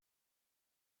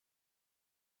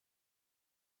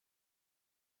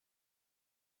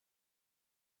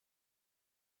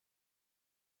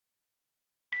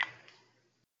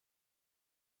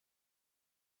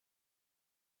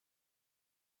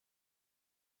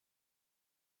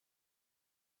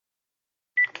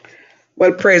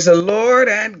Well, praise the Lord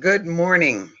and good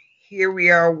morning. Here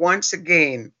we are once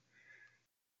again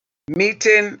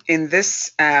meeting in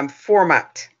this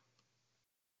format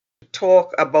to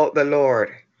talk about the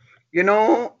Lord. You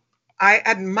know, I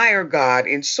admire God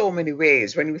in so many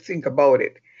ways when you think about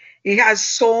it. He has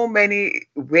so many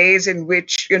ways in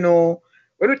which, when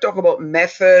we talk about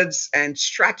methods and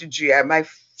strategy, my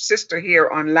sister here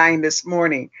online this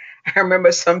morning, I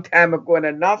remember some time ago in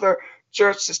another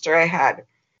church sister I had,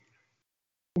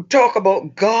 we talk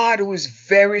about God who is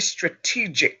very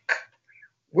strategic.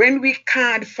 When we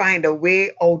can't find a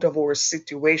way out of our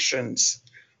situations,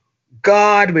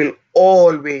 God will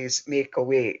always make a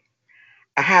way.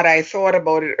 Had I thought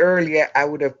about it earlier, I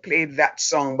would have played that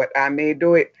song, but I may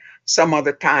do it some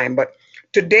other time. But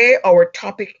today, our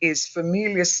topic is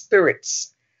familiar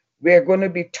spirits. We're going to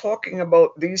be talking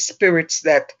about these spirits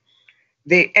that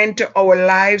they enter our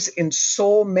lives in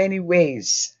so many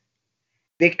ways.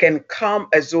 They can come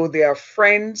as though they are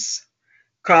friends,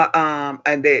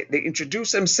 and they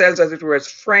introduce themselves as it were as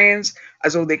friends,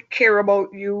 as though they care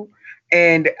about you,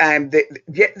 and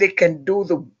yet they can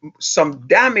do some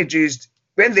damages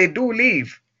when they do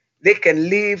leave. They can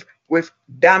leave with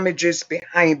damages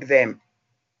behind them.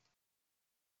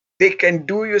 They can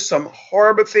do you some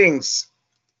horrible things.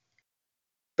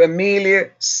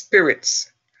 Familiar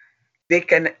spirits. They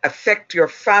can affect your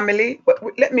family, but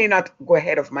let me not go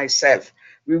ahead of myself.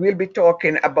 We will be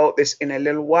talking about this in a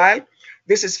little while.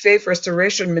 This is Faith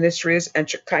Restoration Ministries and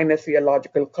Shekinah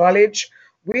Theological College.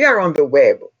 We are on the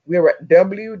web. We're at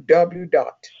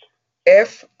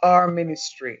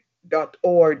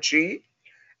www.frministry.org.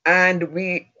 And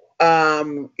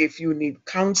if you need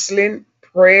counseling,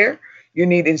 prayer, you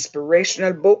need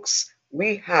inspirational books,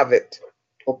 we have it.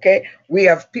 Okay? We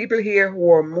have people here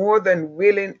who are more than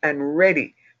willing and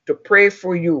ready to pray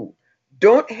for you.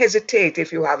 Don't hesitate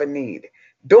if you have a need.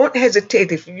 Don't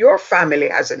hesitate if your family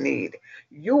has a need.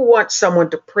 You want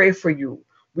someone to pray for you.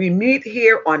 We meet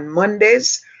here on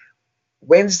Mondays,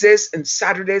 Wednesdays, and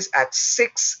Saturdays at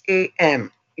 6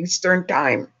 a.m. Eastern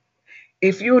Time.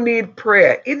 If you need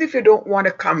prayer, even if you don't want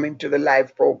to come into the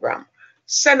live program,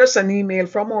 send us an email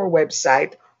from our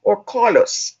website or call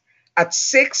us at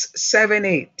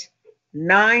 678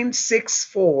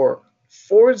 964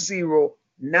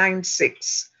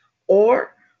 4096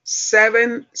 or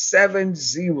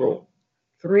 770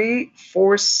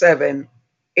 347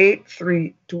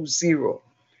 8320.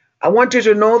 I want you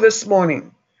to know this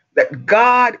morning that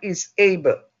God is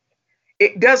able.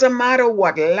 It doesn't matter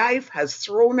what life has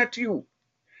thrown at you,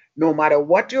 no matter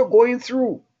what you're going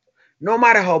through, no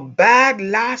matter how bad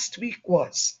last week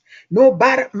was, no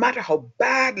matter how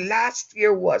bad last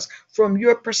year was from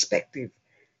your perspective,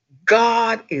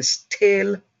 God is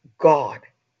still God.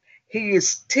 He is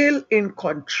still in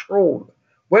control.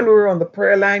 When we were on the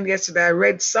prayer line yesterday, I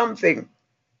read something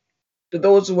to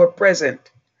those who were present.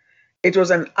 It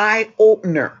was an eye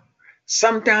opener.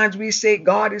 Sometimes we say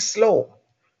God is slow,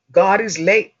 God is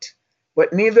late,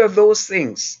 but neither of those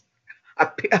things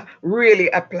really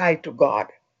apply to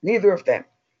God. Neither of them.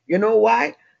 You know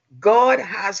why? God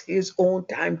has his own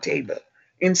timetable.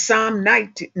 In Psalm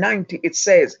 90 it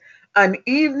says, an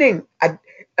evening, a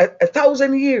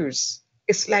thousand years,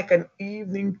 it's like an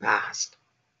evening past.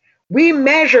 We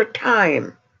measure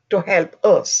time to help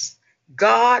us.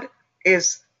 God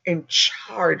is in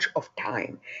charge of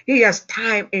time. He has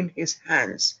time in his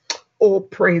hands. Oh,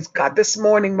 praise God. This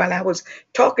morning, while I was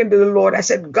talking to the Lord, I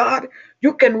said, God,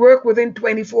 you can work within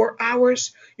 24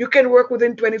 hours. You can work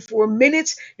within 24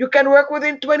 minutes. You can work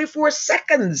within 24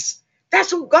 seconds.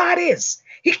 That's who God is.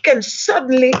 He can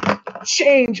suddenly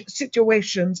change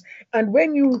situations. And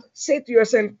when you say to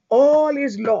yourself, all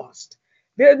is lost,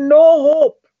 there's no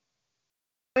hope.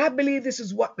 I believe this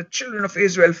is what the children of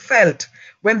Israel felt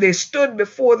when they stood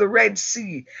before the Red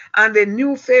Sea and they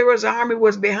knew Pharaoh's army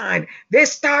was behind. They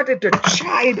started to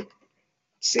chide.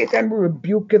 Satan, we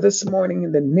rebuke you this morning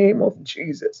in the name of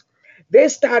Jesus. They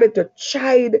started to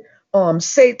chide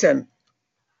Moses,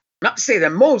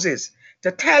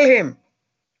 to tell him,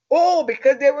 oh,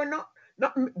 because there were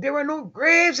no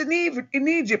graves in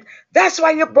Egypt. That's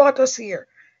why you brought us here.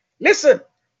 Listen,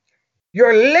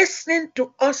 you're listening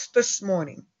to us this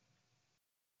morning.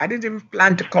 I didn't even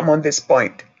plan to come on this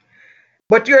point,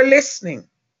 but you're listening.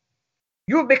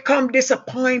 You become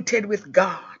disappointed with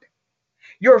God.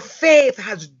 Your faith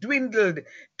has dwindled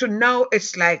to now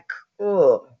it's like,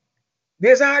 oh,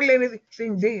 there's hardly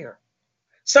anything there.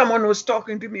 Someone was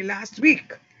talking to me last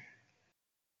week.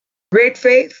 Great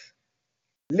faith,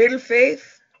 little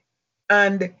faith,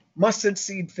 and mustard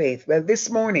seed faith. Well, this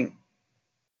morning,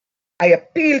 I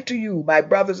appeal to you, my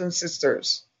brothers and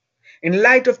sisters. in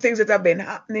light of things that have been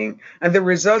happening and the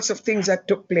results of things that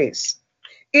took place.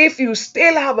 If you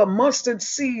still have a mustard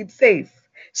seed faith,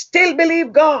 still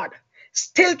believe God,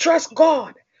 still trust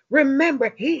God,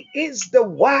 remember, He is the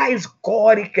wise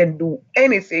God. He can do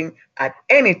anything at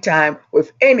any time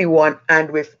with anyone and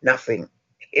with nothing.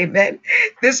 Amen.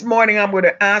 This morning, I'm going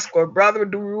to ask our brother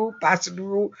Duru, Pastor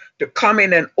Duru, to come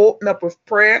in and open up with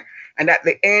prayer. And at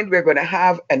the end, we're going to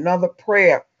have another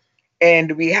prayer.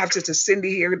 And we have Sister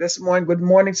Cindy here this morning. Good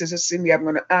morning, Sister Cindy. I'm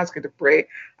going to ask her to pray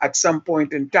at some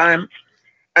point in time.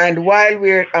 And while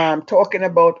we're talking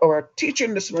about our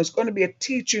teaching this morning, it's going to be a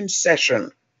teaching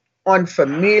session on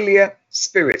familiar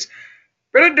spirits.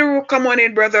 Brother Duru, come on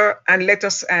in, brother, and let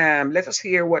us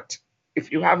hear what,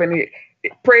 if you have any,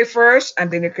 pray first, and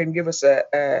then you can give us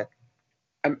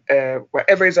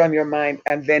whatever is on your mind,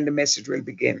 and then the message will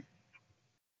begin.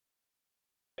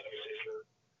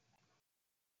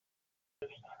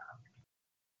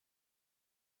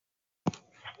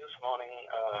 This morning,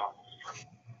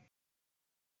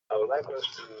 I would like us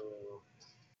to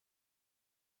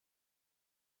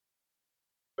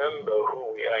remember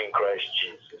who we are in Christ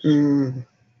Jesus.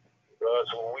 Because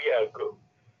we are good.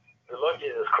 The Lord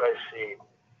Jesus Christ said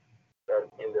that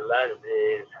in the last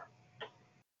days,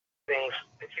 things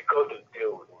difficult to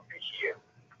deal with will be here.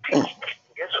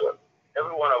 Guess what?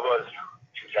 Every one of us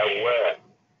is aware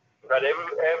that if you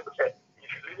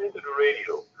listen to the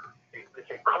radio,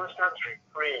 it's a constant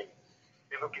refrain.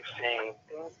 People keep saying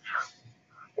things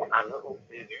are not what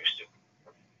they used to be.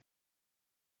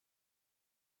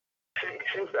 It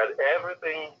seems that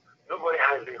everything, nobody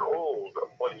has a hold of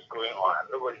what is going on.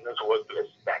 Nobody knows what to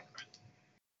expect.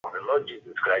 The Lord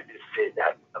Jesus Christ said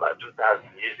that about 2,000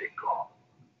 years ago.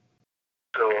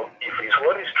 So if it's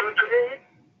what is true today,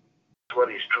 it's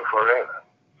what is true forever.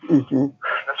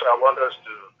 That's why I want us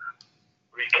to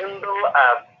rekindle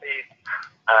our faith,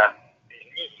 our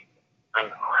belief,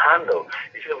 and handle.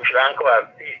 He said we should anchor our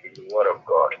faith in the Word of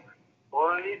God.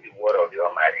 Only the Word of the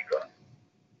Almighty God.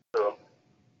 So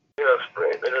let us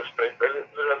pray. Let us pray. Let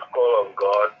us call on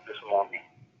God this morning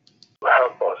to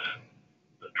help us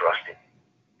to trust Him.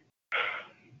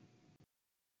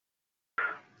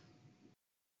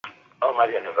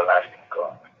 Almighty and everlasting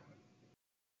God,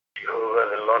 Jehovah,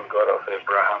 the Lord God of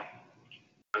Abraham,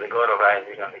 the God of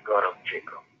Isaac, and the God of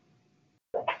Jacob,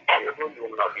 the Holy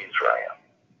One of Israel,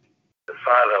 the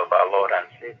Father of our Lord and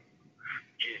Savior,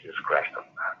 Jesus Christ of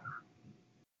Nazareth.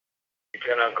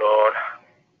 Eternal God,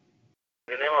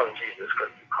 in the name of Jesus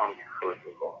Christ, we come before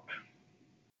you, Lord.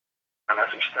 And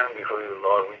as we stand before you,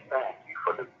 Lord, we thank you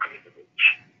for the privilege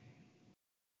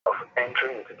of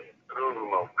entering into the throne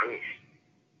room of grace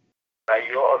by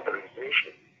your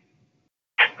authorization.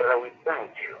 Father, we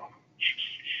thank you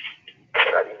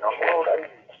that in all that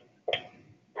is,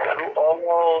 through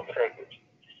all seconds,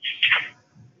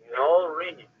 in all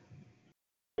regions,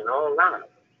 in all lands,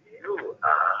 you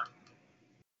are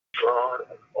God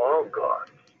of all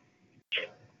gods,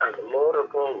 and the Lord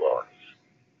of all lords,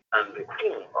 and the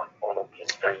King of all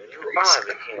kings, and you are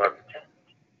the King of kings.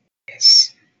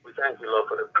 Yes. We thank you, Lord,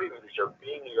 for the privilege of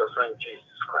being your Son,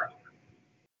 Jesus Christ,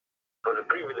 for the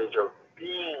privilege of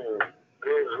being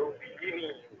those who believe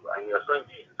in you and your Son,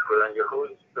 Jesus Christ, and your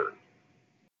Holy Spirit.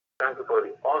 Thank you for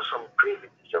the awesome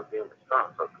privilege of being the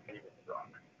sons of the living God.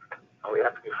 And we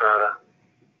ask you, Father,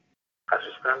 as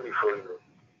we stand before you,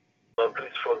 Lord,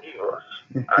 please forgive us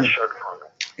our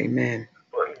shortcomings. Amen.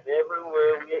 For in every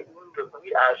way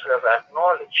we ourselves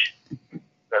acknowledge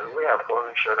that we have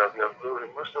fallen short of your glory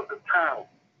most of the time.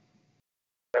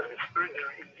 That the Spirit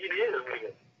indeed is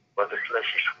willing, but the flesh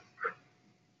is weak.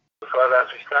 So, Father,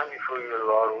 as we stand before you,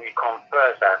 Lord, we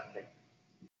confess our sin.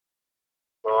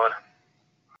 Lord,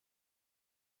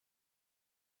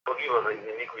 forgive us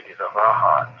the iniquities of our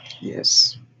hearts.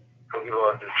 Yes. Forgive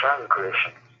us the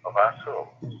transgressions of our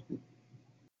soul.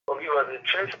 Forgive us the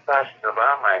trespasses of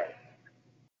our mind.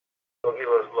 Forgive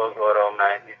us, Lord God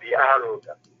Almighty, the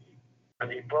arrogance and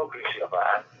the hypocrisy of our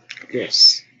acts.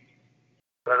 Yes.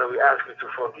 Father, we ask you to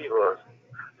forgive us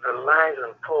the lies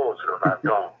and faults of our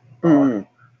tongue.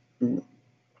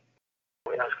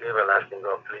 We ask you, everlasting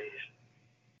God, please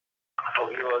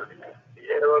forgive us the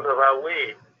errors of our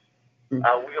ways,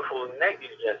 our willful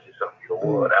negligences of your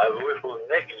word, our willful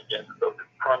negligences of the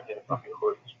promptings of your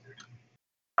Holy Spirit.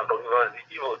 And forgive us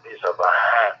the evil deeds of our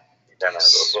hands.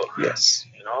 Yes.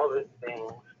 In all these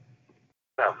things,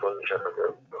 we have fallen short of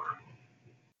your glory.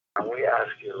 And we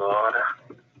ask you, Lord,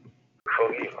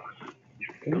 forgive us.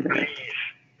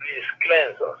 Please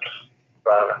cleanse us,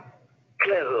 Father.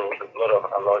 Cleanse us with the blood of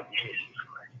our Lord Jesus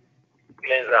Christ.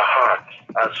 Cleanse our heart,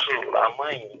 our soul, our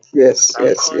mind. Yes, our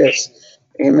yes, yes.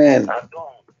 Amen. our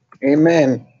tongue.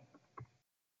 Amen.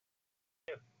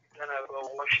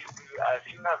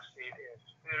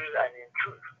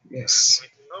 Yes.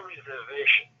 with no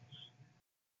reservations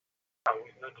and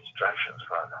with no distractions,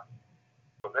 Father.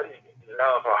 So that is the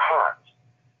desire of our hearts.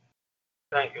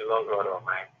 Thank you, Lord God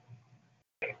Almighty.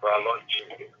 Thank you for our Lord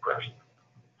Jesus Christ.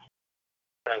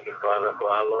 Thank you, Father, for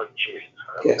our Lord Jesus.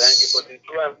 Yes. Thank you for the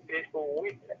true and faithful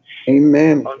witness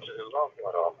Amen. unto the Lord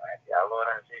God Almighty, our Lord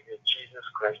and Savior Jesus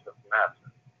Christ of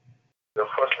Nazareth, the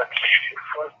first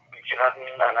begotten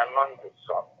and anointed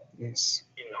Son, Yes.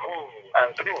 in whom and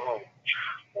through whom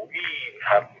we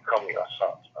have become your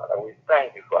sons, Father. We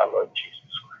thank you for our Lord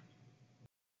Jesus Christ.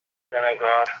 Then,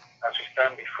 God, as we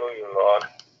stand before you, Lord,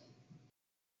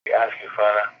 we ask you,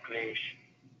 Father, please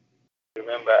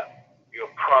remember your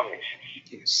promises.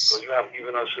 Yes. For you have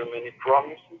given us so many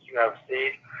promises. You have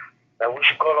said that we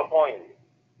should call upon you.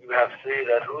 You have said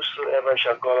that whosoever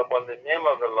shall call upon the name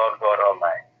of the Lord God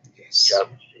Almighty shall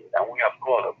be saved. And we have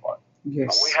called upon you.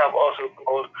 Yes. And we have also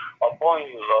called upon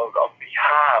you, Lord, on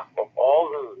behalf of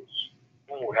all those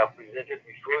whom we have presented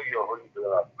before your holy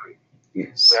throne of praise.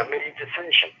 Yes. We have made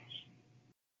intercessions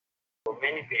for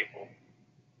many people.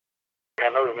 We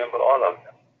cannot remember all of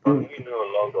them. But we know,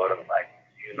 Lord God Almighty,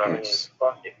 you know nothing is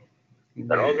possible.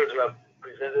 That all those who have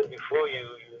presented before you,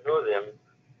 you know them,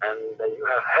 and that you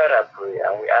have heard our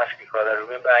prayer. And we ask you, Father,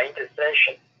 remember our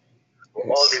intercession for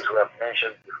all those who have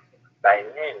mentioned thy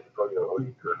name before your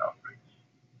holy throne of praise.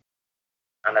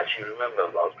 And as you remember,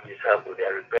 Lord, please help with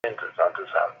their repentance unto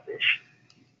salvation.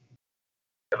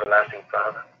 Everlasting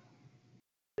Father,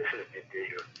 this is the day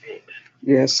you have made.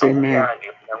 Yes, and amen. And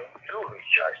we do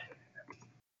rejoice in it.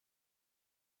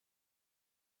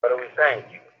 Father, we thank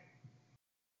you.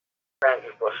 Thank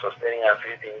you for sustaining our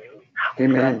faith in you. We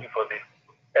Amen. thank you for the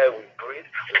air we breathe.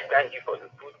 We thank you for the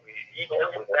food we eat.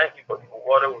 We thank you for the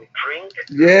water we drink.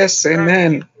 Yes,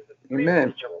 amen.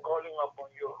 Amen. You're calling upon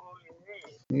your holy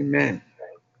name. Amen.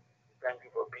 Thank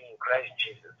you for being Christ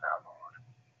Jesus, our Lord.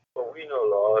 For we know,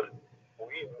 Lord,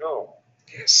 we know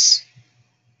Yes.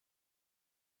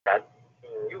 that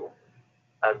in you,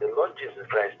 as the Lord Jesus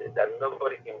Christ said, that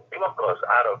nobody can pluck us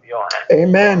out of your hand.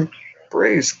 Amen.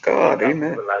 Praise God.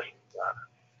 Amen.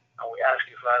 And we ask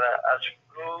you, Father, as we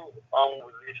go on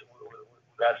with this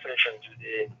with our session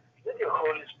today, let the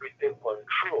Holy Spirit take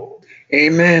control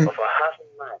Amen. of our heart and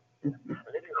mind. And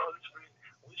let the Holy Spirit,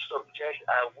 we subject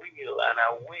our will and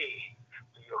our way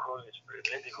to your Holy Spirit.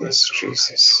 Let the Holy Spirit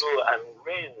flow and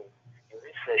reign in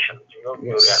this session to your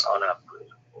glory and honor and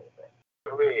praise.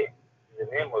 Pray in the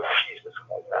name of Jesus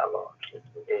Christ, our Lord.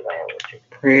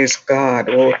 Praise God.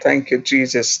 Oh, thank you,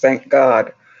 Jesus. Thank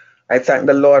God. I thank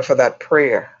the Lord for that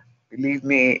prayer. Believe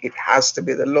me, it has to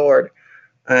be the Lord.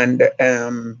 And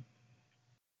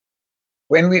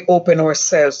when we open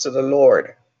ourselves to the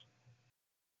Lord,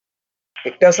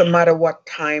 it doesn't matter what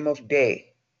time of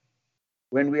day.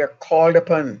 When we are called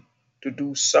upon to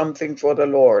do something for the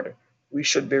Lord, we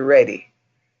should be ready.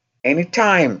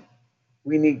 Anytime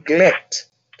we neglect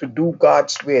to do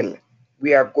God's will,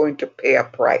 we are going to pay a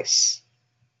price.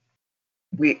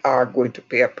 We are going to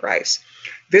pay a price.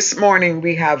 This morning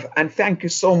we have, and thank you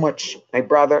so much, my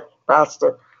brother,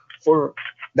 Pastor, for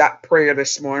that prayer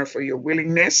this morning, for your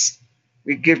willingness.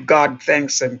 We give God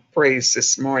thanks and praise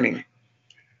this morning.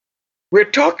 We're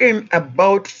talking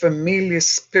about familiar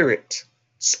spirits.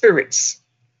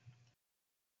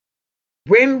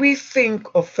 When we think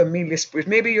of familiar spirits,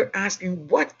 maybe you're asking,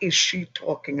 what is she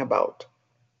talking about?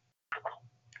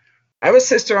 I have a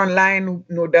sister online who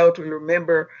no doubt will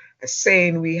remember a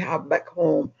saying we have back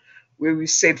home where we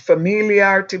said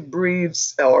familiarity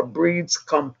breeds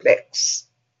complex.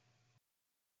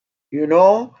 You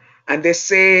know? And they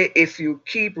say if you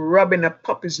keep rubbing a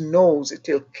puppy's nose,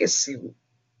 it'll kiss you.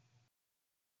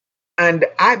 And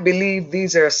I believe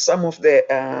these are some of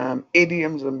the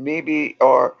idioms and maybe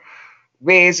or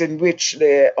ways in which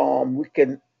we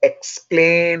can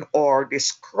explain or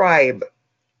describe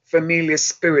familiar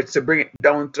spirits to bring it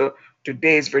down to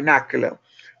today's vernacular.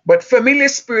 But familiar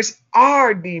spirits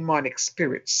are demonic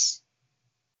spirits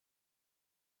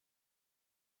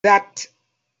that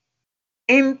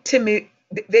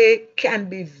they can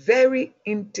be very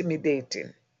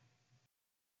intimidating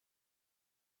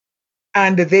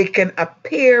and they can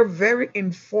appear very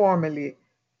informally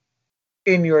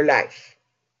in your life.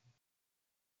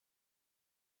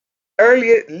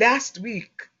 Earlier last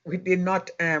week, we did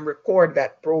not record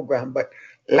that program, but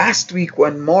last week,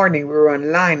 one morning, we were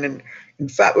online, and in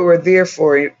fact, we were there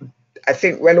for, I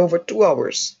think, well over 2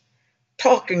 hours,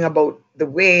 talking about the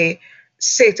way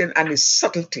Satan and his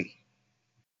subtlety.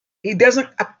 He doesn't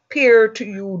appear to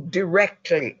you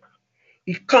directly.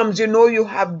 He comes, you know, you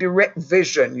have direct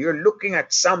vision. You're looking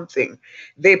at something.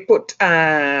 They put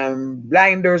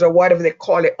blinders or whatever they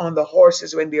call it on the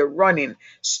horses when they're running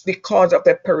because of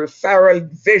their peripheral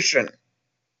vision.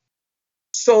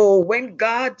 So when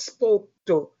God spoke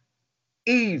to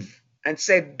Eve and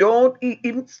said, don't eat,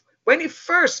 even when he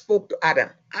first spoke to Adam,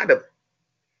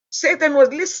 Satan was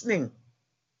listening.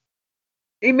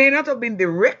 He may not have been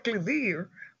directly there,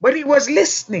 but he was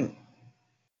listening.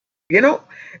 You know,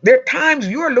 there are times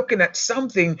you're looking at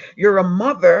something, you're a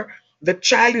mother, the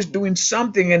child is doing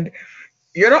something, and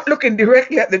you're not looking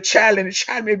directly at the child, and the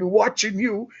child may be watching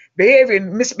you,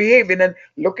 behaving, misbehaving, and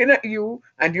looking at you,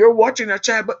 and you're watching a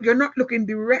child, but you're not looking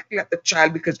directly at the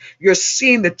child because you're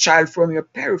seeing the child from your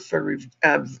peripheral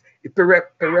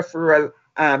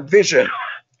vision.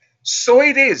 So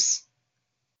it is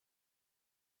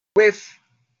with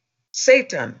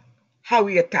Satan, how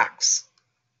he attacks.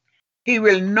 He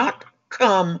will not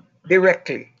come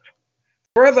directly.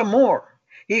 Furthermore,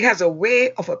 he has a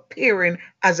way of appearing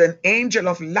as an angel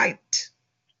of light.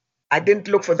 I didn't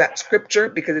look for that scripture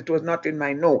because it was not in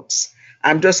my notes.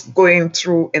 I'm just going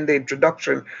through in the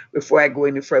introduction before I go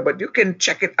any further. But you can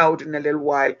check it out in a little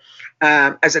while.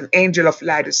 As an angel of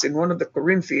light, it's in one of the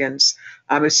Corinthians.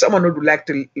 If someone would like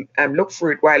to look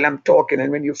for it while I'm talking,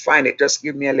 and when you find it, just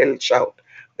give me a little shout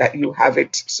that you have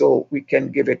it so we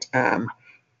can give it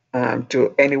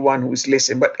to anyone who's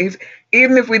listening. But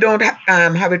even if we don't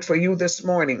have it for you this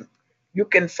morning, you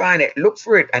can find it. Look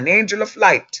for it. An angel of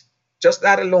light. Just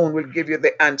that alone will give you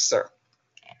the answer.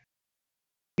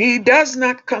 He does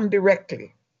not come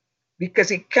directly because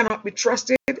he cannot be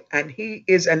trusted, and he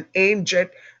is an agent,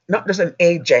 not just an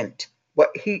agent, but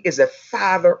he is a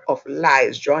father of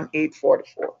lies. John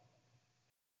 8:44.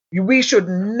 We should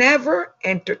never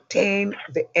entertain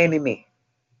the enemy.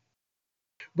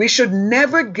 We should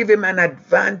never give him an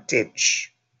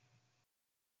advantage.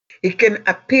 He can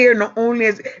appear not only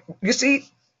as, you see,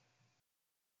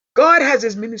 God has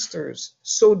his ministers,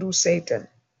 so do Satan.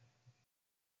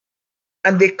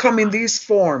 And they come in these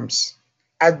forms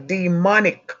as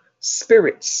demonic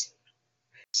spirits.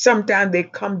 Sometimes they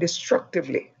come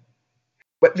destructively,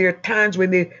 but there are times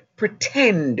when they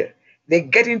pretend. They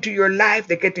get into your life,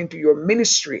 they get into your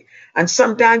ministry, and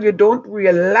sometimes you don't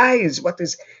realize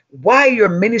why your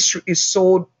ministry is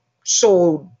so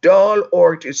dull,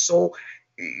 or it's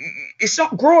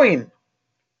not growing.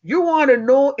 You want to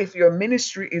know if your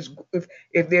ministry is,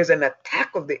 if there's an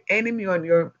attack of the enemy on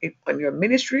your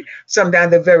ministry.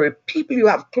 Sometimes the very people you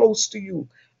have close to you,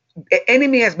 the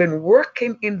enemy has been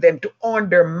working in them to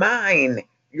undermine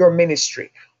your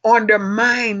ministry,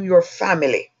 undermine your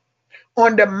family,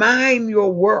 undermine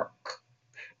your work,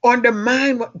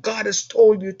 undermine what God has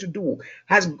told you to do.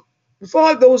 For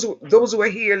all those who are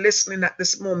here listening at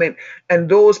this moment, and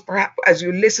those perhaps as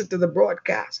you listen to the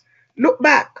broadcast, look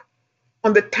back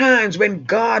on the times when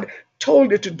God told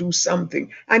you to do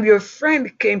something and your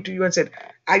friend came to you and said,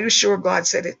 are you sure God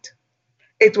said it?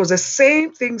 It was the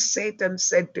same thing Satan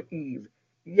said to Eve.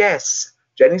 Yes.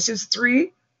 Genesis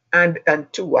 3 and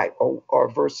 2, or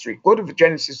verse 3. Go to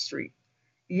Genesis 3.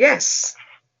 Yes.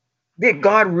 Did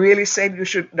God really say you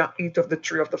should not eat of the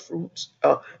tree of the fruits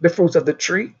of the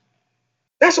tree?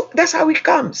 That's how he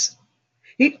comes.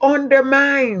 He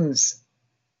undermines.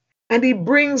 And he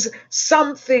brings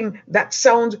something that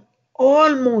sounds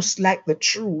almost like the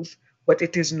truth, but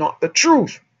it is not the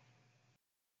truth.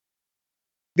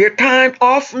 There are times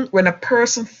often when a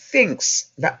person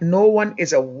thinks that no one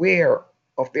is aware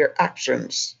of their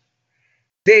actions.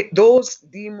 Those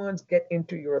demons get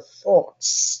into your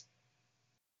thoughts.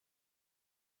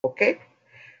 Okay?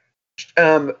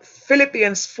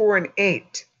 Philippians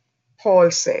 4:8,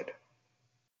 Paul said,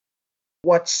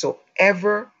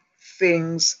 whatsoever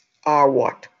things are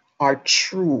what? Are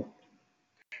true.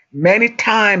 Many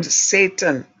times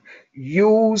Satan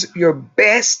use your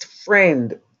best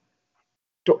friend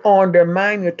to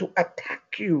undermine you, to attack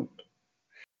you,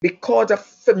 because of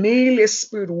familiar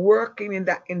spirit working in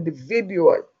that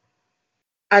individual,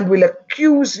 and will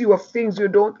accuse you of things you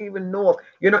don't even know of.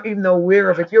 You're not even aware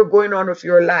of it. You're going on with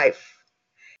your life.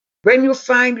 When you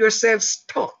find yourself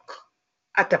stuck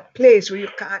at a place where you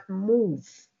can't move,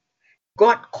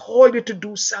 God called you to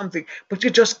do something, but you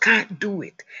just can't do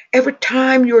it. Every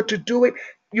time you're to do it,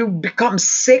 you become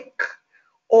sick,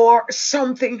 or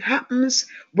something happens.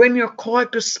 When you're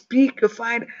called to speak, you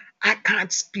find, I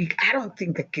can't speak. I don't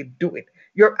think I can do it.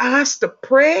 You're asked to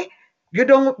pray. You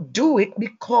don't do it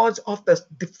because of the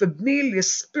familiar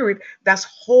spirit that's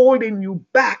holding you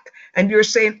back. And you're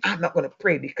saying, I'm not going to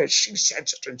pray because she said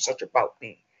such and such about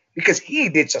me, because he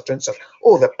did such and such.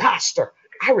 Oh, the pastor,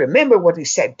 I remember what he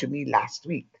said to me last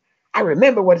week. I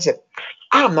remember what he said.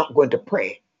 I'm not going to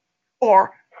pray.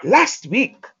 Or last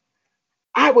week,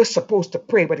 I was supposed to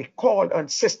pray, but he called on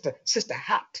Sister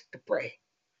Hat to pray.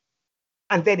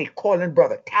 And then he called on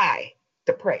Brother Ty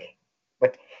to pray.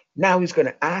 But now he's going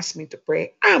to ask me to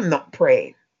pray. I'm not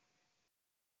praying.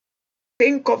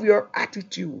 Think of your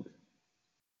attitude.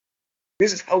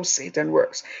 This is how Satan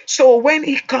works. So when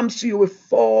he comes to you with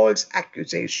false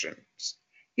accusations,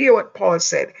 hear what Paul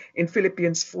said in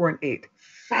Philippians 4:8.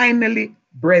 Finally,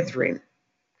 brethren,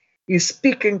 he's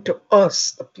speaking to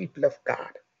us, the people of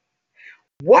God.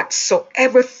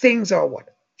 Whatsoever things are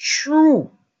what?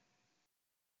 True.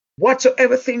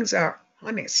 Whatsoever things are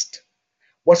honest.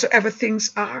 Whatsoever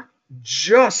things are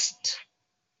just.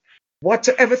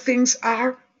 Whatsoever things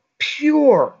are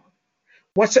pure.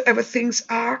 Whatsoever things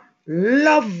are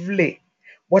lovely.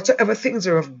 Whatsoever things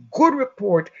are of good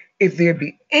report, if there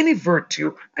be any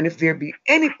virtue and if there be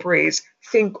any praise,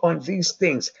 think on these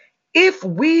things. If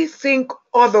we think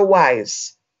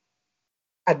otherwise,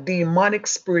 a demonic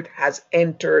spirit has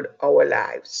entered our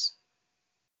lives.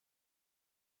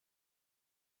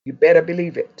 You better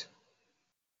believe it.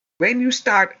 When you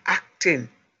start acting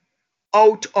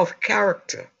out of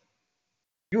character,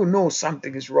 you know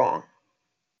something is wrong.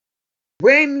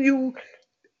 When you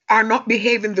are not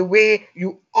behaving the way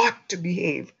you ought to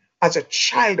behave as a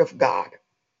child of God,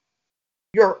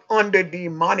 you're under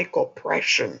demonic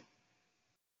oppression.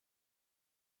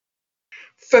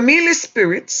 Familiar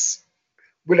spirits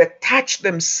will attach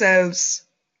themselves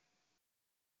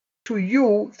to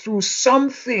you through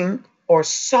something or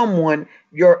someone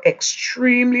you're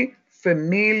extremely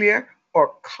familiar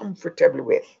or comfortable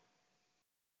with.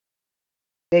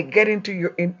 They get into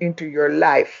your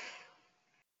life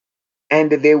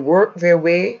and they work their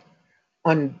way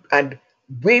on and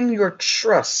win your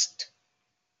trust.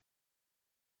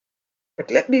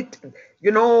 But let me,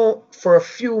 for a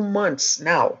few months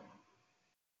now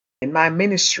in my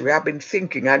ministry, I've been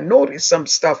thinking, I noticed some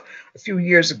stuff a few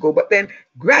years ago, but then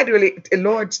gradually the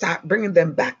Lord started bringing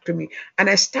them back to me. And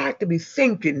I start to be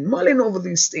thinking, mulling over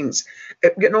these things,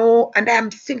 and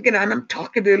I'm thinking and I'm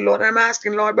talking to the Lord, and I'm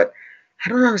asking, Lord, but I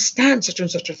don't understand such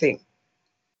and such a thing.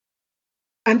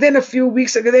 And then a few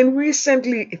weeks ago, then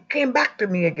recently, it came back to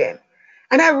me again.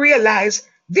 And I realized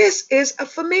this is a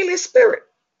familiar spirit.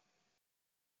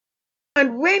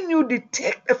 And when you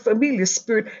detect a familiar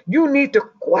spirit, you need to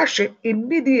quash it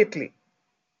immediately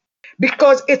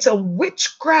because it's a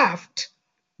witchcraft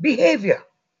behavior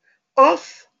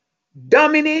of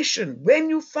domination. When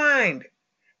you find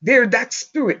there that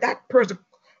spirit, that person,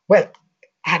 well,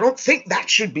 I don't think that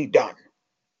should be done.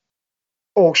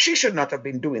 Oh, she should not have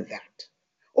been doing that.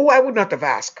 Oh, I would not have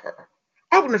asked her.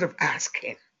 I would not have asked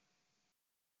him.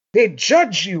 They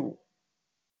judge you.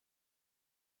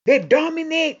 They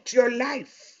dominate your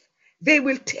life. They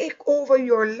will take over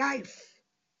your life.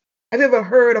 Have you ever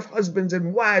heard of husbands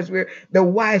and wives where the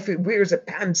wife wears the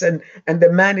pants and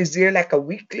the man is there like a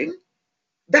weakling?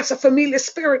 That's a familiar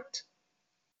spirit.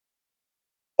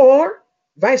 Or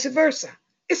vice versa.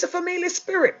 It's a familiar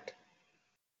spirit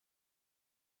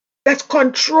that's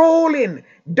controlling,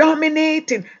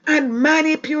 dominating, and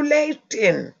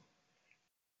manipulating.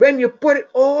 When you put it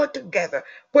all together,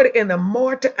 put it in a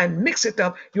mortar and mix it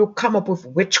up, you come up with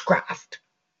witchcraft.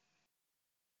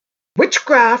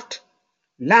 Witchcraft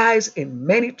lies in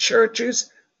many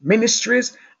churches,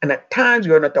 ministries, and at times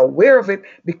you're not aware of it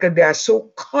because they are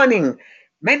so cunning.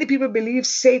 Many people believe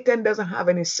Satan doesn't have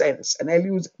any sense, and I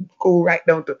go right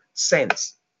down to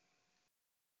sense.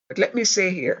 But let me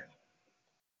say here,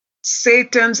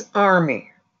 Satan's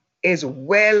army is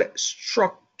well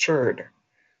structured,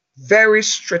 very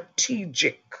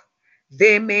strategic.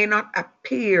 They may not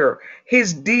appear,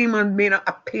 his demon may not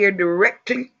appear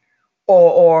directly,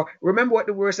 or remember what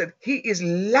the word said, he is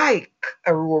like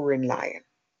a roaring lion.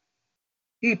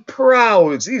 He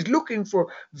prowls. He's looking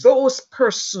for those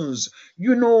persons.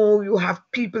 You have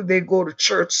people, they go to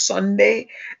church Sunday,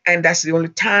 and that's the only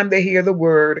time they hear the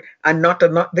word, and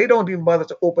they don't even bother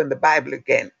to open the Bible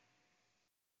again.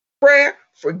 Prayer,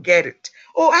 forget it.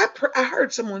 Oh, I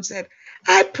heard someone said,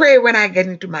 I pray when I get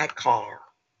into my car.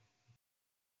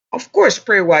 Of course,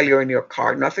 pray while you're in your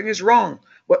car. Nothing is wrong.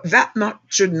 But that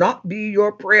should not be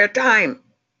your prayer time.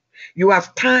 You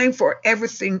have time for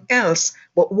everything else,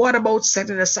 but what about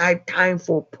setting aside time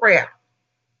for prayer?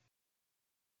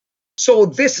 So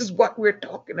this is what we're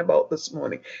talking about this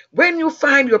morning. When you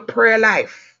find your prayer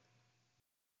life,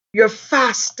 your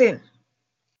fasting,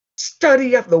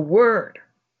 study of the word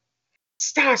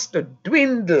starts to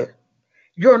dwindle,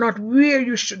 you're not where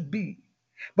you should be.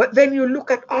 But then you look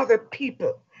at other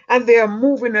people and they are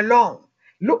moving along.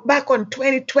 Look back on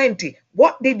 2020.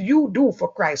 What did you do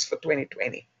for Christ for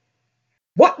 2020?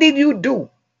 What did you do?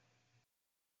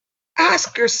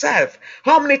 Ask yourself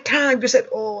how many times you said,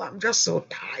 oh, I'm just so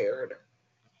tired.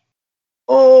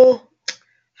 Oh,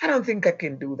 I don't think I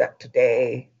can do that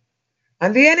today.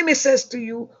 And the enemy says to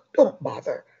you, don't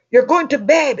bother. You're going to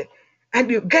bed and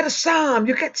you get a psalm,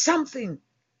 you get something.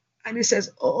 And he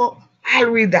says, oh, I'll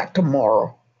read that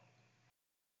tomorrow.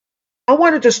 I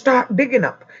want you to start digging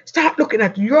up. Start looking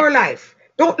at your life.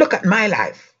 Don't look at my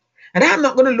life. And I'm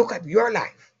not going to look at your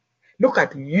life. Look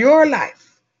at your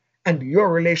life and your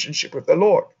relationship with the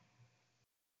Lord.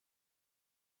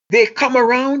 They come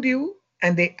around you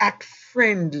and they act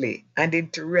friendly and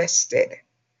interested.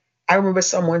 I remember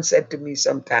someone said to me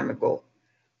some time ago,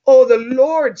 oh, the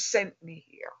Lord sent me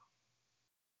here.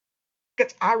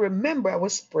 Because I remember I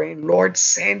was praying, Lord,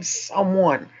 send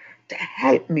someone to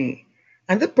help me.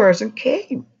 And the person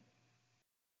came.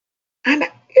 And,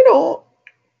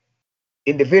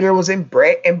 individual was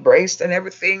embraced and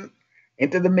everything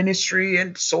into the ministry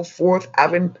and so forth,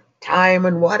 having time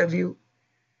and what have you.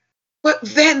 But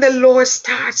then the Lord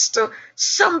starts to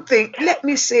something. Let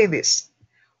me say this.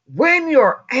 When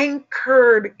you're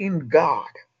anchored in God,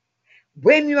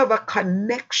 when you have a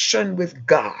connection with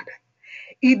God,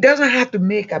 He doesn't have to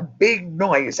make a big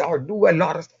noise or do a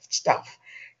lot of stuff.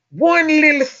 One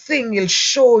little thing He'll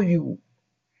show you,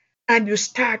 and you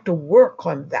start to work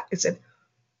on that. He said,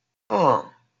 oh,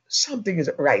 something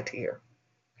isn't right here.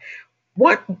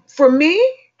 What for me,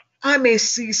 I may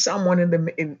see someone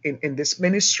in this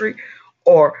ministry,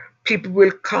 or people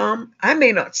will come. I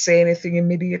may not say anything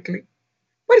immediately,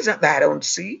 but it's not that I don't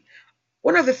see.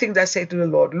 One of the things I say to the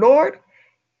Lord, Lord,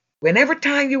 whenever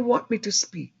time you want me to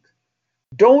speak,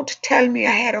 don't tell me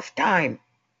ahead of time.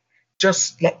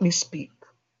 Just let me speak.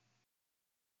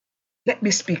 Let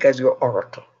me speak as your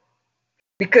oracle.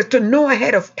 Because to know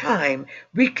ahead of time,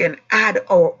 we can add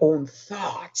our own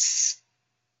thoughts.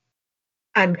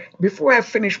 And before I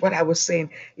finish what I was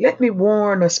saying, let me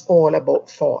warn us all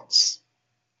about thoughts.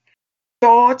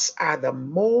 Thoughts are the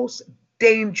most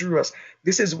dangerous.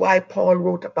 This is why Paul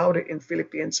wrote about it in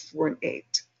Philippians 4 and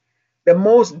 8. The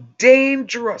most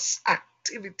dangerous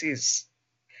activities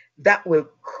that will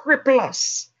cripple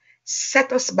us,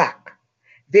 set us back.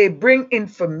 They bring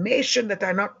information that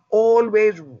are not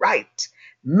always right.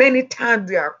 Many times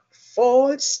they are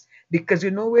false because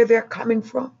you know where they're coming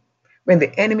from. When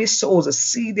the enemy sows a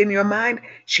seed in your mind,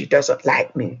 she doesn't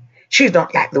like me. She's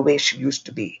not like the way she used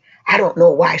to be. I don't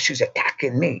know why she's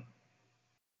attacking me.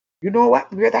 You know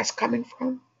what? Where that's coming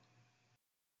from?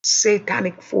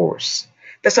 Satanic force.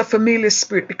 That's a familiar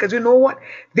spirit because you know what?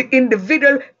 The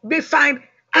individual may find,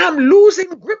 I'm losing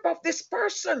grip of this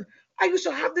person. I used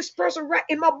to have this person right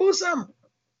in my bosom.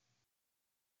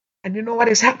 And you know what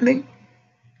is happening?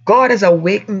 God has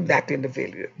awakened that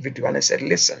individual and said,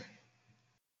 listen,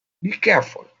 be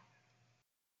careful.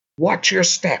 Watch your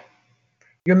step.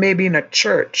 You may be in a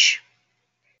church.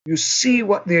 You see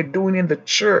what they're doing in the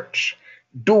church.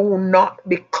 Do not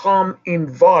become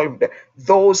involved.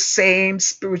 Those same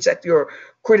spirits that you're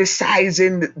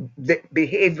criticizing the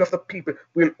behavior of the people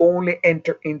will only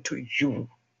enter into you.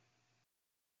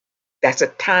 That's a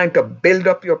time to build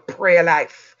up your prayer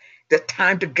life. The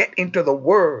time to get into the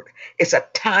word. It's a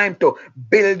time to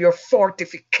build your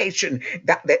fortification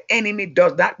that the enemy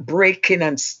does not break in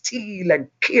and steal and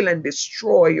kill and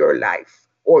destroy your life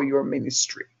or your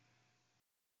ministry.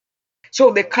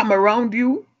 So they come around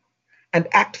you and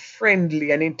act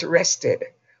friendly and interested,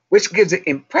 which gives the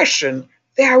impression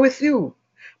they are with you.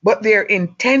 But their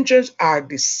intentions are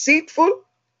deceitful,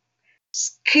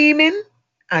 scheming,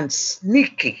 and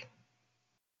sneaky.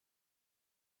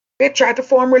 They try to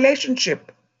form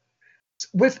relationship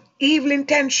with evil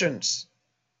intentions,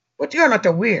 but you're not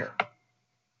aware.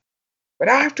 But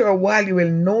after a while, you will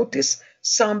notice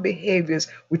some behaviors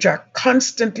which are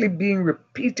constantly being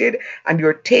repeated, and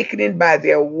you're taken in by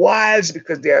their wiles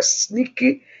because they are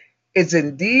sneaky. Is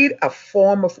indeed a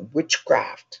form of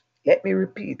witchcraft. Let me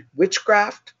repeat,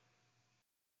 witchcraft.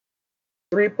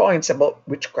 3 points about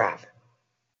witchcraft: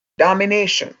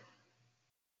 domination,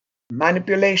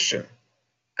 manipulation,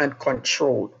 and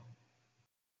control.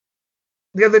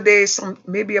 The other day,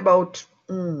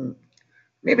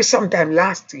 maybe sometime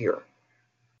last year,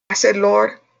 I said,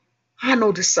 Lord, I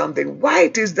noticed something. Why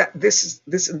it is that this is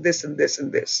this and this and this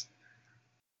and this?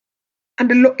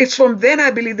 And it's from then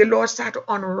I believe the Lord started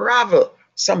to unravel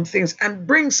some things and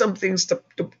bring some things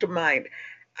to mind.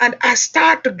 And I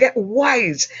start to get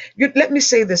wise. Let me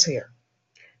say this here.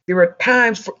 There are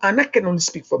times, and I can only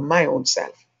speak for my own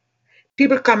self.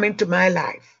 People come into my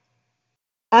life.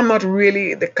 I'm not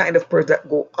really the kind of person that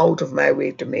go out of my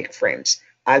way to make friends.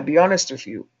 I'll be honest with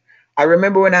you. I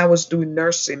remember when I was doing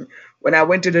nursing, when I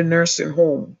went to the nursing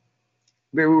home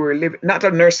where we were living, not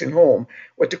a nursing home,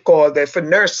 what you call that for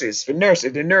nurses, the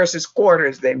nurses'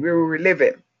 quarters then, where we were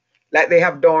living. Like they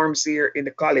have dorms here in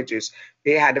the colleges,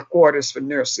 they had the quarters for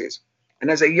nurses. And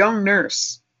as a young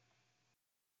nurse,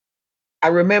 I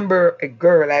remember a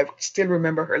girl, I still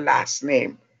remember her last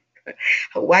name,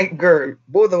 a white girl,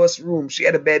 both of us rooms. She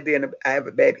had a bed there and I have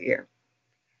a bed here.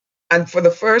 And for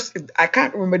the first, I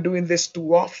can't remember doing this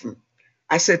too often.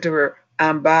 I said to her,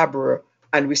 I'm Barbara,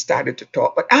 and we started to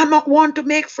talk. But I'm not one to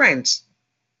make friends.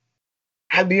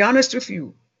 I'll be honest with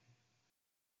you.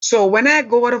 So when I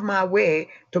go out of my way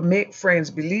to make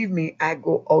friends, believe me, I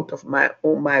go out of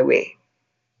my way.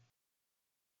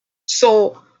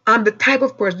 So I'm the type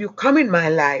of person you come in my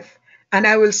life and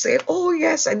I will say, oh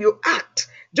yes, and you act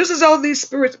just as all these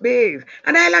spirits behave,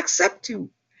 and I'll accept you.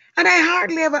 And I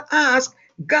hardly ever ask,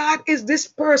 God, is this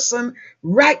person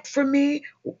right for me?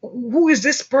 Who is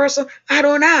this person? I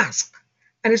don't ask.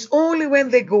 And it's only when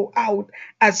they go out,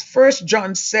 as First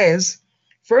John says,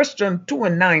 First John 2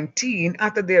 and 19,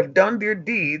 after they have done their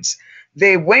deeds,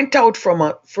 they went out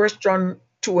from First John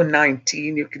 2 and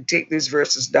 19. You can take these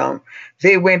verses down.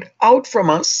 They went out from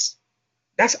us.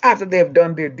 That's after they have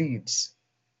done their deeds.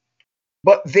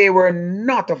 But they were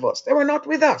not of us. They were not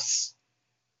with us.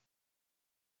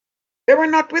 They were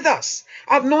not with us.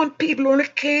 I've known people who only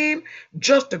came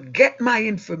just to get my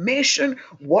information.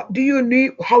 What do you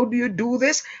need? How do you do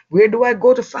this? Where do I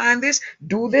go to find this?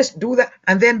 Do this, do that.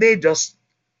 And then they just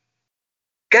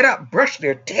get up, brush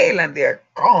their tail, and they're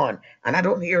gone. And I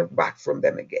don't hear back from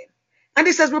them again. And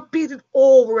this has repeated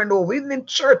over and over, even in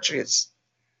churches.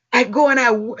 I go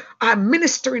and I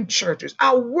minister in churches.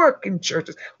 I work in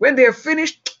churches. When they're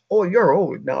finished, oh, you're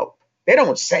old now. They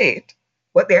don't say it,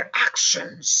 but their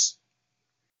actions.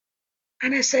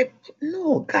 And I said,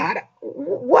 no, God,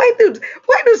 why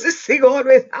does this thing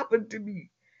always happen to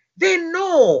me? They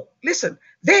know, listen,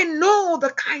 they know the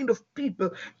kind of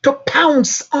people to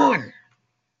pounce on.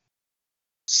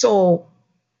 So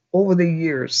over the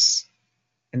years,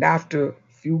 and after a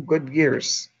few good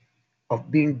years of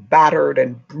being battered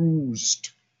and bruised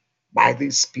by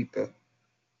these people,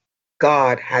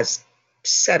 God has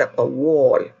set up a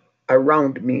wall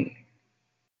around me.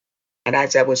 And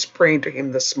as I was praying to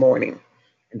him this morning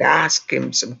and asked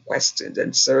him some questions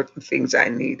and certain things I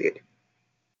needed,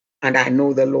 and I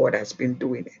know the Lord has been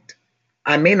doing it.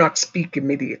 I may not speak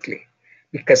immediately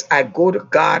because I go to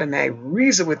God and I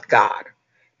reason with God.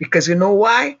 Because you know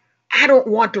why? I don't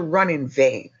want to run in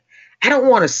vain. I don't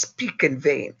want to speak in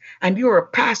vain. And you're a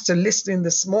pastor listening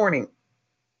this morning,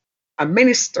 a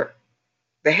minister,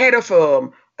 the head of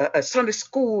a Sunday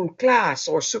school class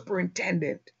or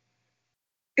superintendent.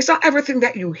 It's not everything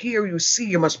that you hear, you see,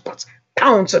 you must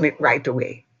pounce on it right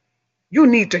away. You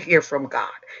need to hear from God.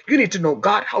 You need to know,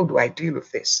 God, how do I deal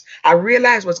with this? I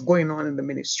realize what's going on in the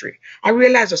ministry. I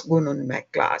realize what's going on in my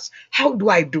class. How do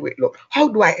I do it, Lord? How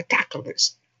do I tackle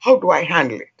this? How do I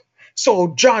handle it?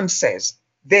 So John says,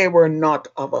 they were not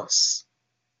of us.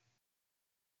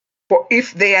 For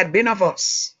if they had been of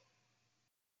us,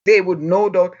 they would no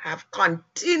doubt have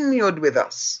continued with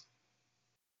us.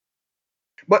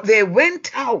 But they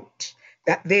went out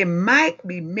that they might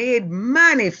be made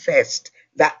manifest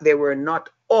that they were not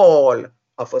all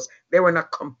of us. They were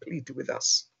not complete with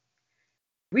us.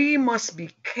 We must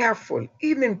be careful,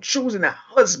 even in choosing a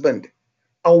husband,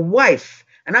 a wife.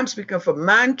 And I'm speaking of a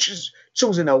man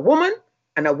choosing a woman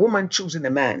and a woman choosing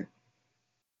a man.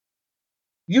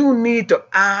 You need to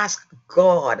ask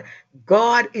God,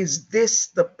 God, is this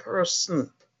the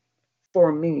person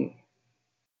for me?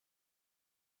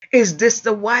 Is this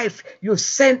the wife you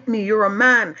sent me? You're a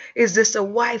man. Is this a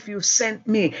wife you sent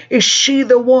me? Is she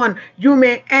the one? You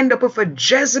may end up with a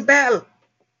Jezebel.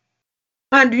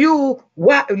 And you,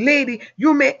 lady,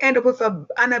 you may end up with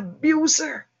an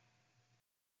abuser.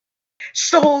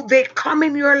 So they come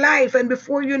in your life, and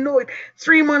before you know it,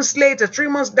 3 months later, 3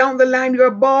 months down the line,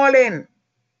 you're bawling.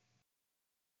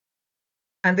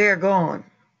 And they're gone.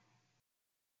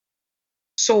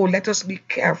 So let us be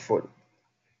careful.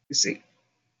 You see.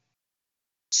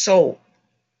 So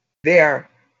they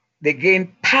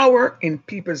gain power in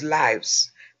people's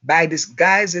lives by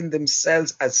disguising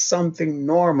themselves as something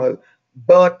normal,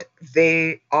 but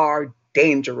they are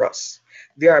dangerous.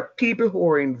 There are people who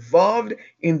are involved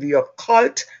in the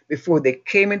occult before they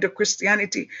came into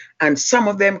Christianity, and some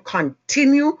of them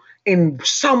continue in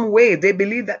some way. They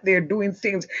believe that they're doing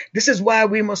things. This is why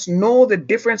we must know the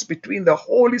difference between the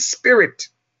Holy Spirit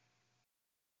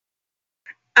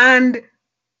and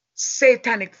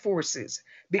satanic forces,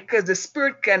 because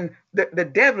the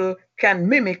devil can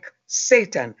mimic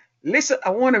Satan, Listen, I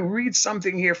want to read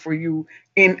something here for you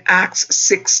in Acts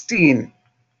 16.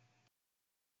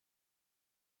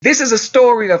 This is a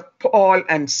story of Paul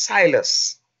and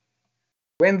Silas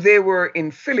when they were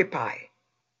in Philippi.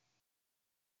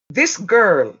 This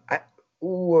girl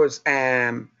who was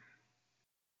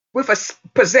with us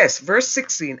possessed, verse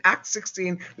 16, Acts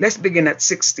 16, let's begin at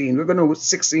 16. We're going to go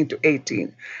 16 to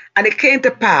 18. And it came to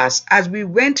pass, as we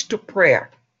went to prayer,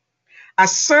 a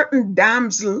certain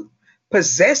damsel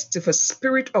possessed of a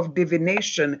spirit of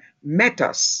divination met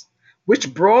us,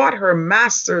 which brought her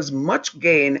masters much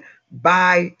gain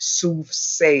by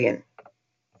soothsaying,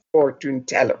 fortune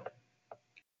teller.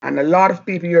 And a lot of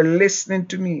people, you're listening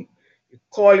to me, you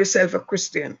call yourself a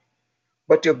Christian,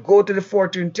 but you go to the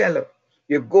fortune teller.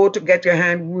 You go to get your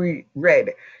hand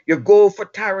read. You go for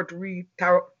tarot reading.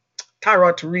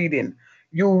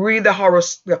 You read the horror.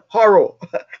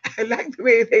 I like the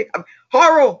way they have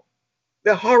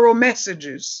the horror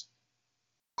messages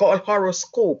called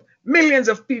horoscope. Millions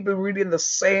of people reading the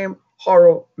same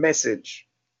horror message.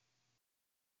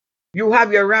 You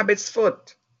have your rabbit's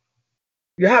foot.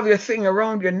 You have your thing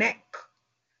around your neck.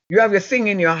 You have your thing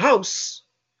in your house.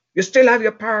 You still have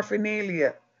your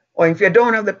paraphernalia. Or if you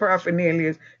don't have the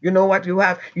paraphernalia, you know what you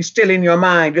have? You still in your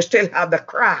mind. You still have the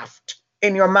craft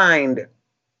in your mind.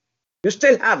 You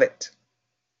still have it.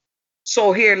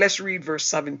 So here, let's read verse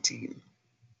 17.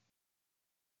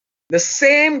 The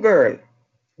same girl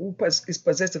who is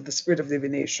possessed of the spirit of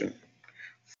divination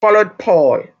followed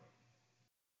Paul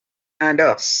and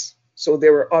us. So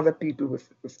there were other people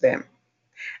with them,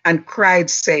 and cried,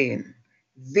 saying,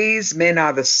 These men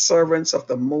are the servants of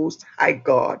the Most High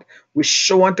God, which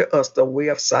show unto us the way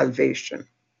of salvation.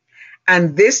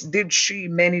 And this did she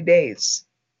many days.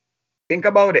 Think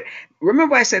about it.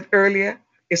 Remember I said earlier,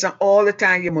 it's not all the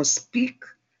time you must speak.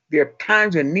 There are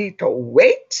times you need to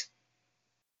wait.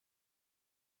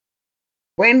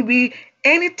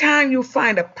 Anytime you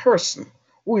find a person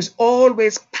who is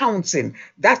always pouncing,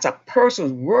 that's a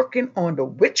person working on the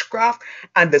witchcraft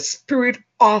and the spirit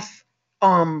of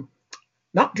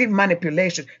not the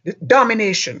manipulation, the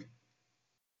domination.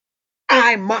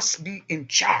 I must be in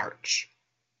charge.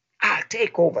 I'll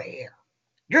take over here.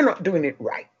 You're not doing it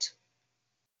right.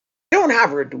 Don't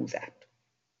have her do that.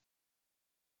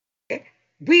 Okay?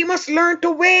 We must learn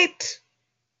to wait.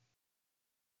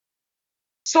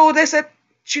 So they said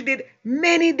she did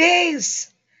many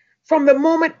days. From the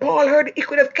moment Paul heard it, he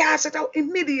could have cast it out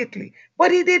immediately,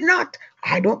 but he did not.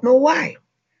 I don't know why.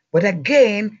 But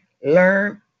again,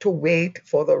 learn to wait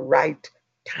for the right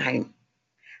time.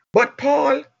 But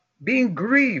Paul, being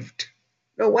grieved,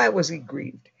 now why was he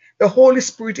grieved? The Holy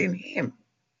Spirit in him,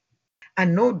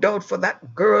 and no doubt for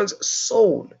that girl's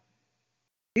soul.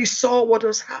 He saw what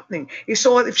was happening. He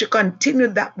saw if she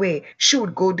continued that way, she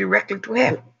would go directly to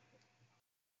hell.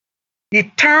 He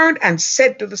turned and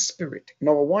said to the spirit.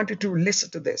 Now I want you to listen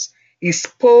to this. He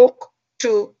spoke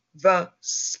to the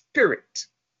spirit.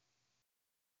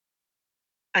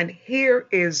 And here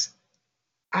is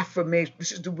affirmation.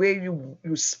 This is the way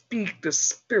you speak to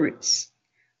spirits.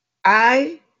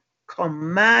 I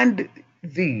command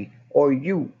thee, or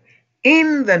you,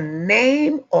 in the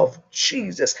name of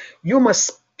Jesus. You must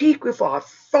speak with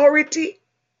authority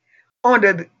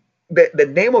under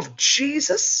the name of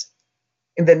Jesus,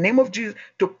 in the name of Jesus,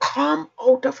 to come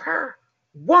out of her.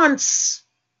 Once.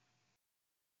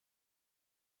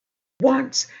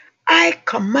 I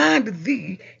command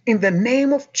thee in the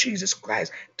name of Jesus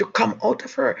Christ to come out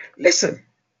of her. Listen,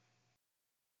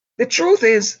 the truth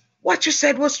is what you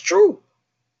said was true.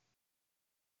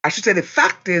 I should say the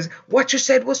fact is what you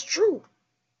said was true.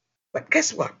 But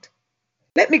guess what?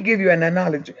 Let me give you an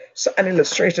analogy, an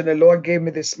illustration the Lord gave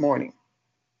me this morning.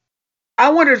 I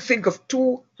want you to think of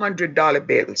 $200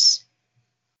 bills.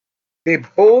 They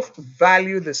both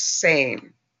value the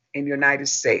same in the United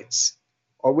States.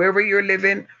 Or wherever you're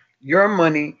living, your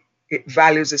money, it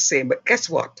values the same. But guess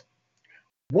what?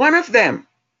 One of them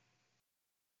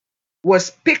was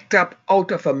picked up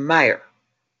out of a mire,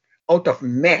 out of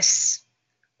mess.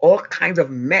 All kinds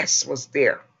of mess was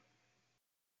there.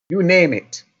 You name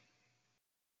it.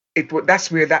 That's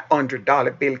where that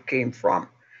 $100 bill came from.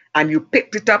 And you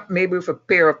picked it up maybe with a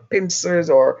pair of pincers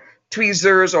or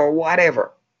tweezers or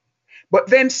whatever. But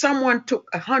then someone took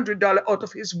 $100 out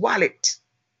of his wallet.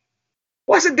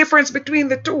 What's the difference between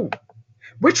the two?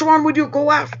 Which one would you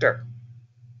go after?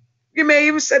 You may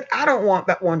even say, I don't want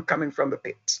that one coming from the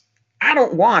pit. I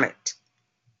don't want it.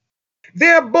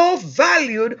 They're both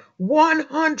valued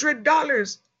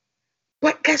 $100.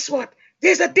 But guess what?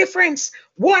 There's a difference.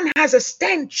 One has a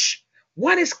stench.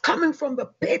 One is coming from the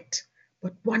pit,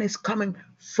 but one is coming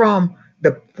from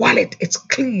The wallet, it's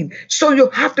clean. So you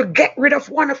have to get rid of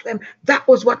one of them. That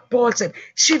was what Paul said.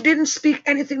 She didn't speak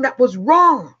anything that was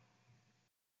wrong.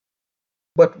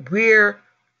 But where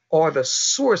or the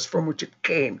source from which it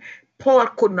came, Paul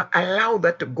could not allow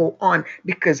that to go on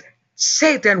because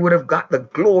Satan would have got the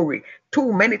glory.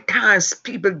 Too many times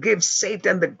people give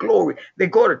Satan the glory. They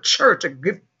go to church and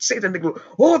give Satan the glory.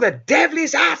 Oh, the devil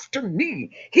is after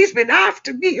me. He's been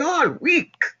after me all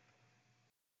week.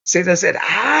 Satan said,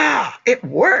 it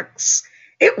works.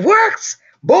 It works.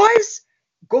 Boys,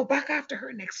 go back after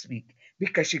her next week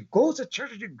because she goes to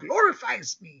church and she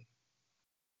glorifies me.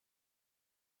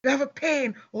 You have a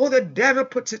pain. Oh, the devil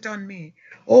puts it on me.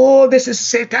 Oh, this is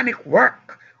satanic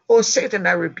work. Oh, Satan,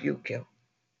 I rebuke you.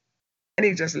 And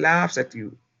he just laughs at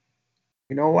you.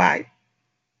 You know why?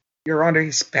 You're under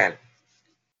his spell.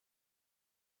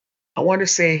 I want to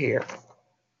say here,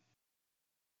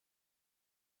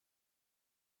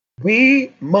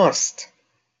 we must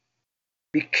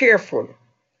be careful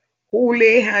who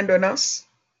lay hand on us,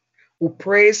 who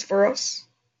prays for us,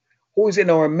 who is in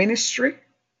our ministry,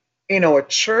 in our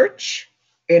church,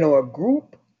 in our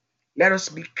group. Let us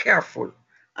be careful.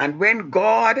 And when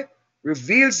God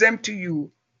reveals them to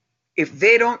you, if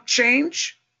they don't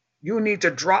change, you need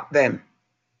to drop them.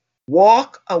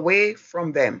 Walk away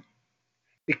from them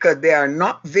because they are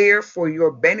not there for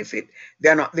your benefit.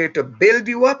 They're not there to build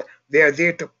you up. They're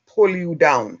there to pull you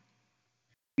down.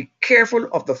 Be careful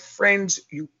of the friends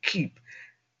you keep.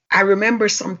 I remember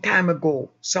some time ago,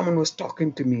 someone was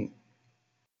talking to me.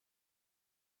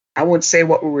 I won't say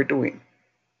what we were doing,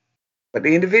 but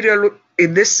the individual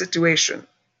in this situation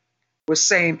was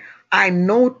saying, I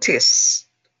notice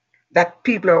that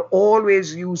people are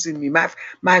always using me.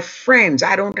 My friends,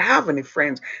 I don't have any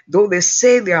friends, though they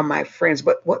say they are my friends,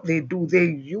 but what they do, they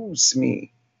use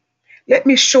me. Let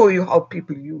me show you how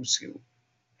people use you.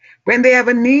 When they have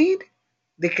a need,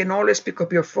 they can always pick up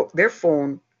their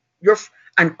phone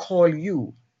and call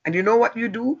you. And you know what you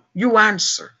do? You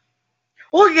answer.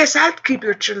 Oh, yes, I'll keep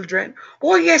your children.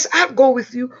 Oh, yes, I'll go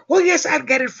with you. Oh, yes, I'll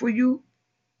get it for you.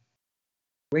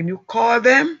 When you call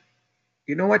them,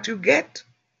 you know what you get?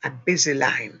 A busy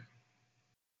line.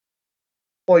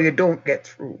 Or you don't get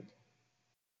through.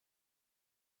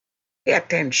 Pay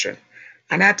attention.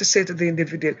 And I had to say to the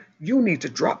individual, you need to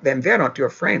drop them. They're not your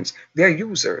friends. They're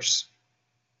users.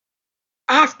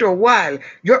 After a while,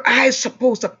 your eyes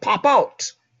supposed to pop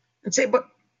out and say, but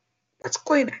what's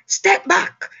going on? Step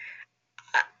back.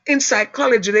 In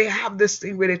psychology, they have this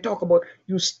thing where they talk about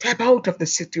you step out of the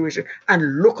situation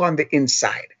and look on the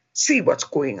inside. See what's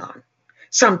going on.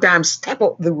 Sometimes step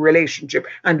out the relationship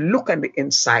and look on the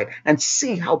inside and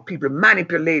see how people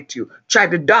manipulate you, try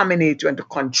to dominate you and to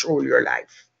control your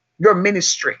life, your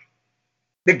ministry,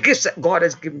 the gifts that God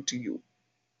has given to you.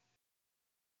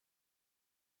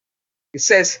 It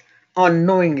says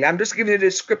unknowingly. I'm just giving you a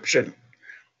description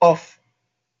of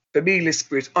familiar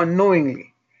spirits.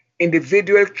 Unknowingly, an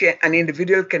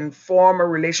individual can form a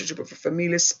relationship with a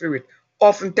familiar spirit,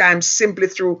 oftentimes simply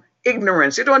through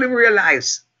ignorance. You don't even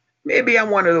realize. Maybe I'm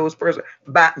one of those persons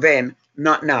back then,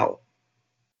 not now.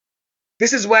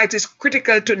 This is why it is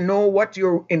critical to know what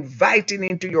you're inviting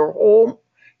into your home,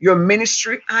 your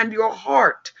ministry, and your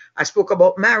heart. I spoke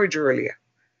about marriage earlier.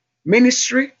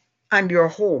 Ministry and your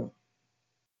home.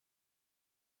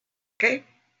 Okay?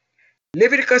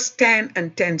 Leviticus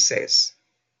 10:10 says,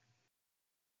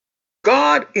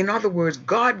 God, in other words,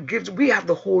 God gives, we have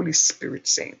the Holy Spirit,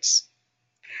 saints.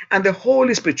 And the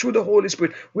Holy Spirit, through the Holy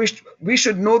Spirit, we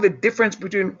should know the difference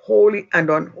between holy and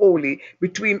unholy,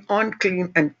 between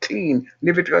unclean and clean.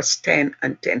 Leviticus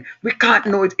 10:10. We can't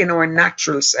know it in our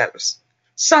natural selves.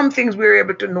 Some things we're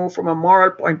able to know from a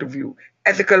moral point of view,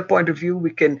 ethical point of view,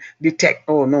 we can detect,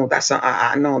 oh no, that's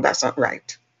not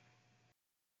right.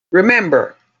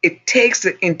 Remember, it takes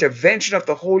the intervention of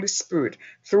the Holy Spirit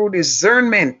through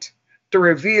discernment to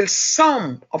reveal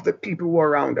some of the people who are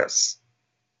around us,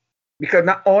 because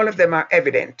not all of them are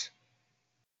evident.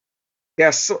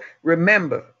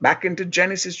 Remember, back into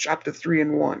Genesis chapter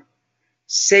 3:1,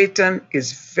 Satan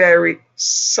is very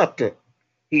subtle.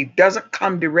 He doesn't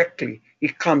come directly, he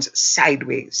comes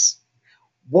sideways.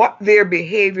 What their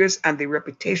behaviors and the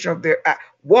repetition of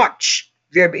watch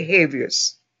their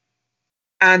behaviors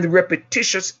and the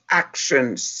repetitious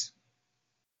actions.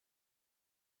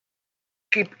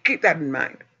 Keep that in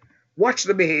mind. Watch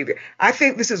the behavior. I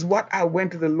think this is what I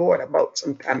went to the Lord about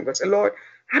some time ago. I said, Lord,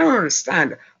 I don't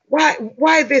understand.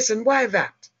 Why this and why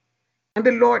that? And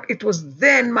the Lord, it was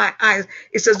then my eyes,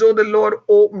 it's as though the Lord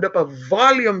opened up a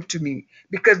volume to me,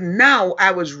 because now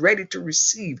I was ready to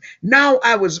receive. Now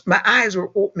my eyes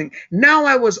were opening. Now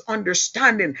I was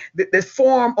understanding the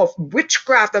form of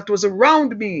witchcraft that was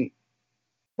around me.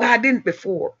 Well, I didn't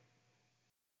before.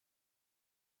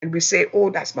 And we say, oh,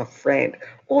 that's my friend.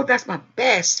 Oh, that's my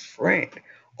best friend.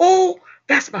 Oh,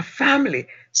 that's my family.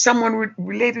 Someone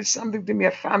related something to me,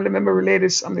 a family member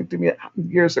related something to me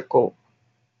years ago.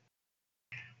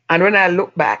 And when I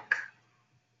look back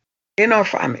in our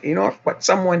family, what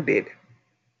someone did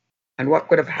and what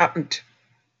could have happened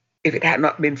if it had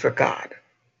not been for God.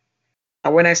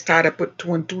 And when I started to put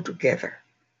two and two together,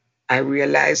 I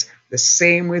realized the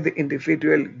same way the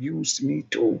individual used me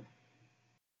too.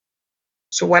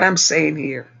 So what I'm saying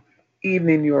here, even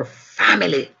in your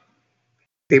family,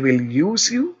 they will use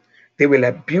you, they will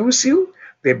abuse you,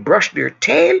 they brush their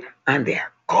tail, and they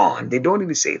are gone. They don't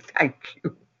even say thank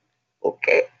you.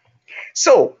 Okay?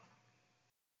 So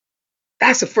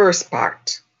that's the first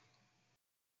part.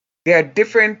 There are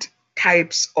different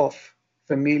types of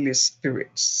familiar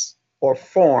spirits or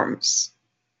forms.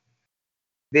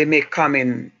 They may come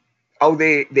in, how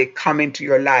they come into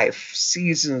your life,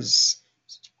 seasons.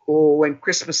 Oh, when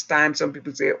Christmas time, some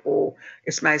people say, oh,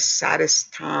 it's my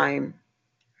saddest time.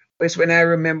 It's when I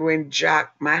remember when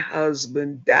Jack, my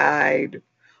husband, died,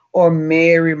 or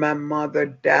Mary, my mother,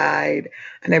 died.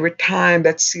 And every time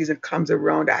that season comes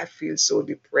around, I feel so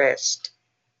depressed.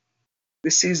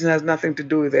 The season has nothing to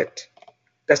do with it.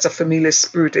 That's a familiar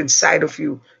spirit inside of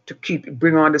you to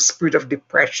bring on the spirit of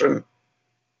depression.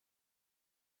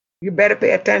 You better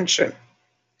pay attention.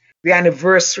 The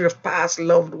anniversary of past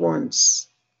loved ones.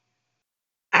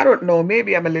 I don't know,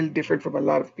 maybe I'm a little different from a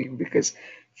lot of people, because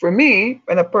for me,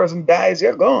 when a person dies,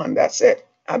 you're gone. That's it.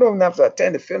 I don't even have to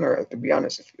attend the funeral, to be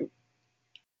honest with you.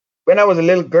 When I was a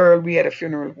little girl, we had a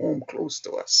funeral home close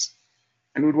to us.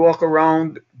 And we'd walk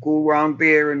around, go around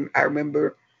there. And I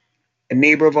remember a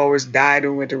neighbor of ours died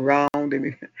and went around,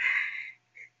 and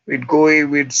we'd go in,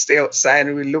 we'd stay outside,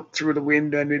 and we'd look through the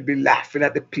window, and we'd be laughing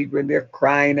at the people when they're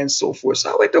crying and so forth.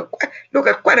 So I went to look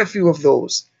at quite a few of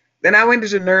those. Then I went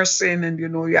into nursing, and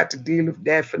you had to deal with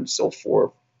death and so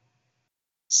forth.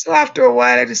 So after a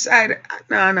while, I decided,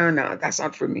 no, that's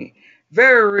not for me.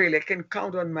 Very rarely, I can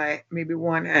count on my maybe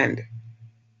one hand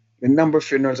the number of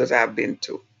funerals that I've been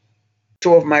to.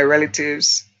 Two of my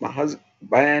relatives, my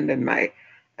husband and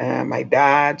my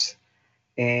dad's,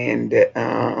 and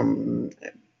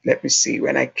let me see.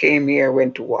 When I came here, I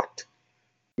went to what?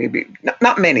 Maybe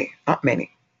not many, not many,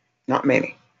 not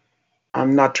many.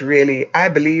 I'm not really. I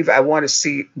believe I want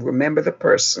to remember the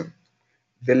person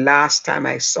the last time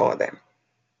I saw them.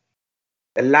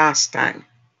 The last time.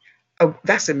 Oh,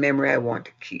 that's a memory I want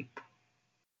to keep.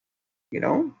 You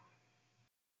know,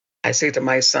 I say to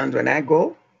my sons when I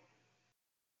go,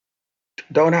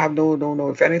 don't have no.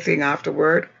 If anything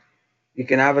afterward, you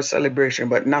can have a celebration,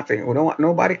 but nothing. We don't want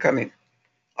nobody coming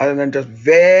other than just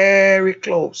very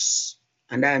close.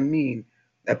 And I mean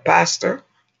the pastor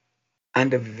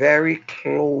and the very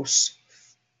close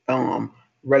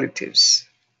relatives.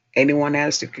 Anyone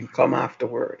else, you can come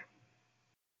afterward.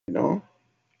 You know,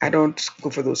 I don't go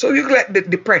for those. So you get the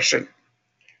depression.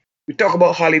 We talk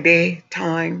about holiday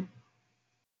time,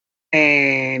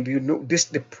 and this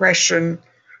depression,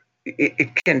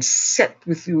 it can set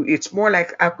with you. It's more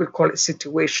like, I could call it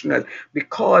situational,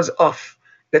 because of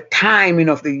the timing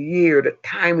of the year, the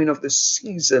timing of the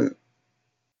season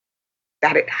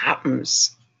that it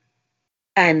happens.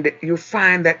 And you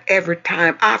find that every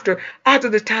time after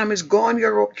the time is gone,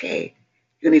 you're okay.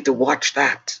 You need to watch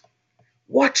that.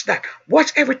 Watch that.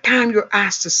 Watch every time you're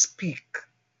asked to speak.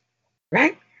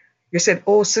 Right? You said,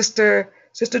 "Oh, Sister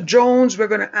Jones,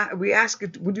 we ask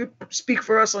you, would you speak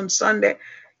for us on Sunday?"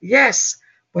 Yes,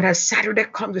 but as Saturday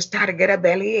comes, you start to get a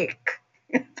bellyache.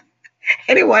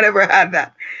 Anyone ever had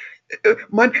that?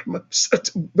 When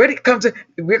it comes,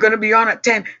 we're going to be on at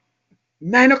 10,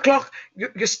 9 o'clock.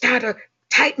 You start to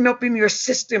tighten up in your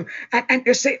system, and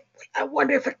you say, "I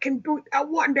wonder if I can do it. I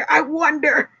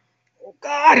wonder. Oh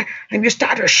God!" And you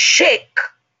start to shake.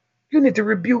 You need to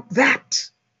rebuke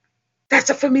that. That's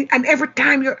a familiar. And every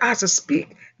time you're asked to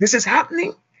speak, this is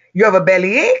happening. You have a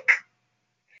bellyache.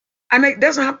 And it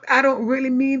doesn't have, I don't really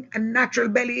mean a natural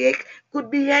bellyache.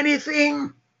 Could be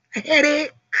anything. A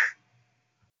headache.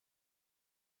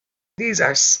 These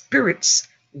are spirits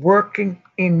working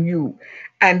in you.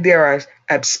 And there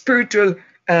are spiritual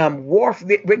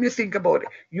warfare. When you think about it,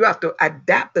 you have to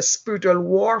adapt the spiritual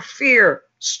warfare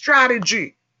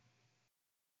strategy.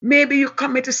 Maybe you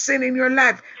commit a sin in your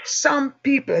life. Some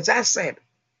people, as I said,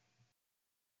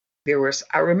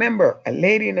 I remember a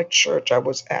lady in a church I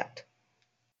was at.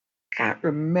 can't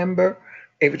remember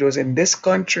if it was in this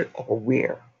country or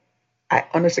where. I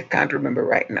honestly can't remember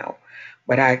right now.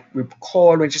 But I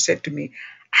recall when she said to me,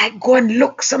 I go and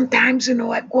look sometimes,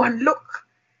 I go and look.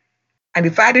 And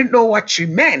if I didn't know what she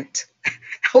meant,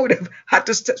 I would have had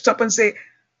to stop and say,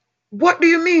 what do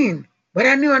you mean? But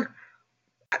I knew at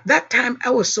that time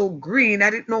I was so green, I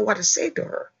didn't know what to say to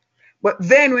her. But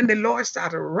then when the Lord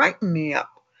started writing me up,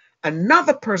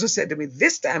 another person said to me,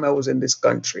 this time I was in this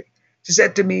country. She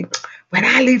said to me, when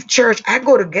I leave church, I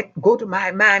go to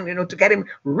my man, to get him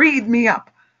read me up.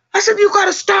 I said, you got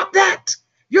to stop that.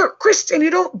 You're a Christian.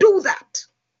 You don't do that.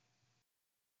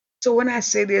 So when I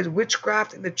say there's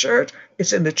witchcraft in the church,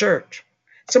 it's in the church.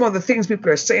 Some of the things people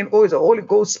are saying, oh, the Holy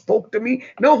Ghost spoke to me.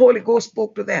 No Holy Ghost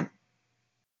spoke to them.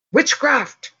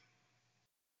 Witchcraft.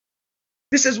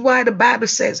 This is why the Bible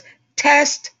says,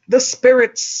 test the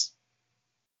spirits.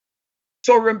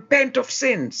 So repent of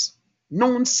sins,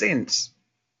 known sins.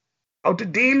 How to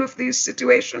deal with these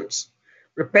situations?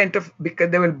 Repent of,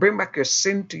 because they will bring back your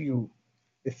sin to you.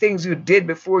 The things you did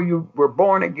before you were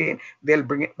born again, they'll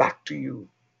bring it back to you.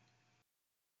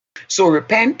 So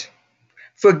repent,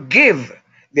 forgive.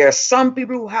 There are some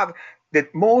people who have the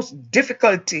most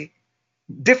difficulty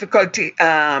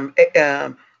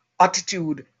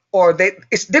attitude, or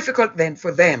it's difficult then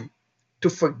for them to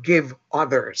forgive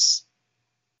others.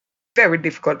 Very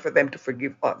difficult for them to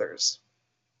forgive others.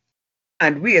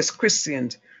 And we as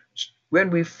Christians, when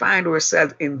we find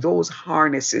ourselves in those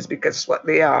harnesses, because it's what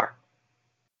they are,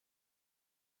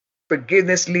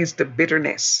 forgiveness leads to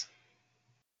bitterness.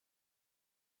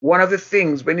 One of the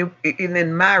things when you, even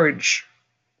in marriages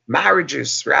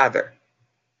rather,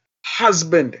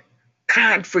 husband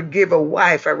can't forgive a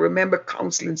wife. I remember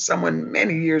counseling someone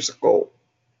many years ago.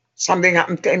 Something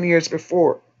happened 10 years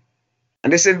before.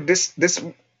 And they said this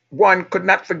one could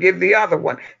not forgive the other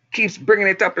one. Keeps bringing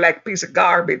it up like a piece of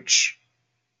garbage.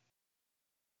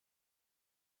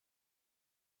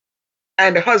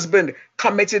 And the husband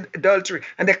committed adultery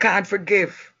and they can't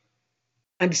forgive.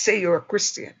 And they say you're a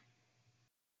Christian.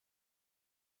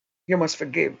 You must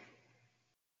forgive.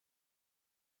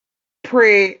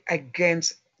 Pray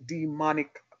against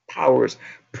demonic powers.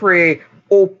 Pray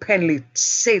openly.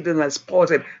 Satan, as Paul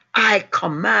said, I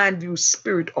command you,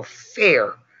 spirit of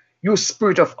fear, you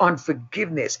spirit of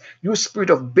unforgiveness, you spirit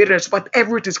of bitterness,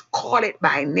 whatever it is, call it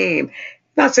by name.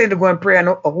 Not saying to go and pray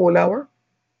a whole hour.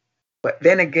 But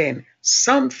then again,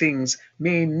 some things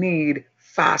may need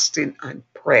fasting and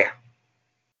prayer.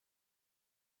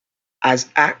 As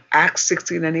Acts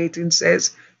 16 and 18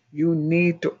 says, you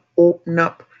need to open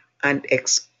up and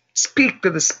speak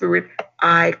to the Spirit.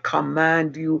 I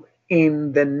command you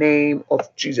in the name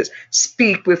of Jesus.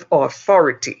 Speak with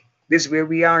authority. This is where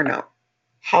we are now.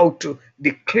 How to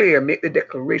declare, make the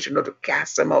declaration, not to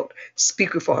cast them out.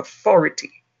 Speak with authority.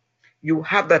 You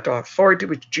have that authority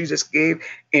which Jesus gave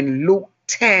in Luke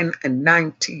 10 and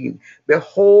 19.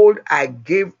 Behold, I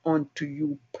give unto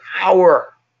you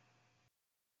power.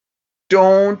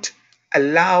 Don't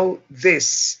allow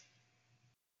this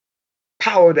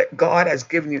power that God has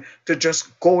given you to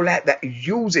just go like that.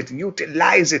 Use it,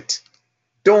 utilize it.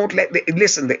 Don't let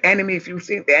the enemy, if you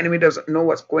think the enemy doesn't know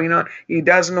what's going on, he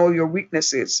does know your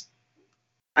weaknesses.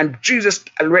 And Jesus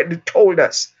already told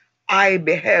us, I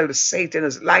beheld Satan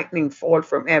as lightning fall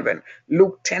from heaven.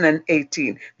 Luke 10 and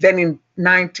 18. Then in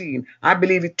 19, I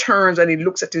believe he turns and he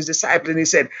looks at his disciples and he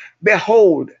said,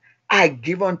 behold, I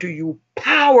give unto you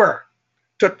power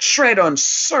to tread on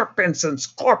serpents and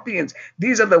scorpions.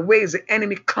 These are the ways the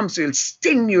enemy comes to. He'll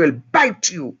sting you, he'll bite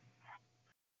you.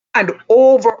 And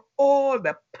over all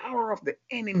the power of the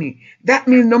enemy. That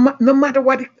means no matter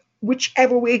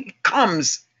whichever way he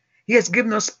comes, he has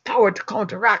given us power to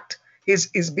counteract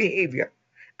his behavior.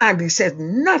 And he says,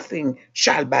 nothing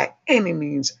shall by any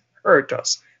means hurt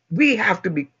us. We have to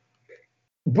be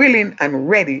willing and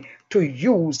ready to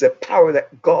use the power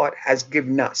that God has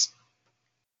given us.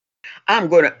 I'm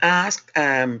going to ask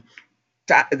on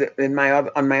my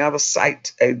other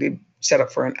site. I did set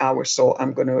up for an hour, so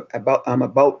I'm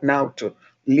about now to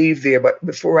leave there. But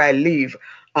before I leave,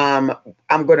 I'm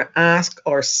going to ask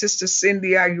our sister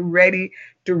Cindy, are you ready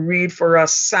to read for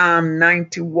us Psalm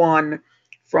 91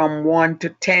 from 1 to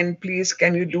 10, please?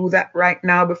 Can you do that right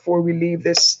now before we leave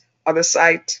this other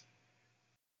site?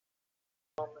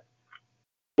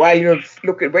 While you're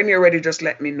looking, when you're ready, just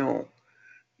let me know.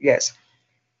 Yes.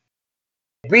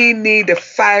 We need the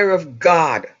fire of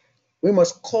God. We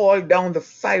must call down the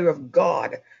fire of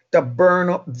God to burn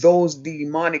up those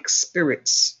demonic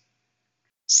spirits.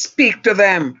 Speak to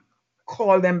them.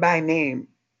 Call them by name.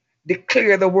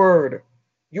 Declare the word.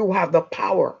 You have the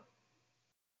power.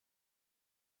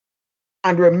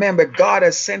 And remember, God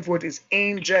has sent forth his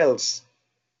angels,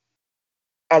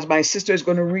 as my sister is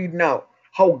going to read now,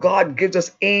 how God gives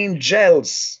us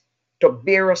angels to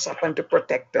bear us up and to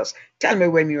protect us. Tell me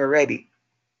when you're ready.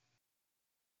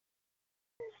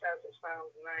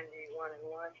 Psalms 91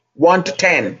 and 1. 1 to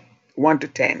 10. 1 to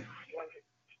 10.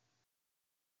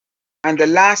 And the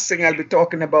last thing I'll be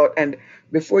talking about, and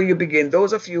before you begin,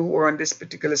 those of you who are on this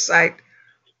particular site,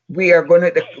 we're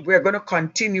going to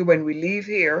continue when we leave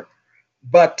here,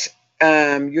 but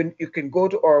you can go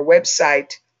to our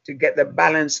website to get the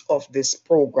balance of this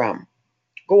program.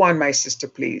 Go on, my sister,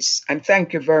 please. And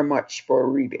thank you very much for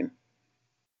reading.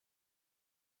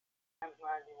 Psalms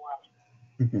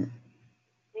 91.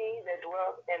 He that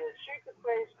dwells in the secret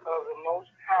place of the Most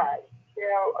High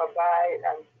shall abide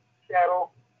under the shadow of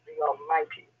the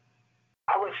Almighty.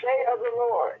 I will say of the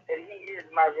Lord that he is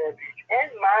my refuge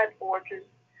and my fortress,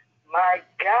 my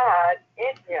God,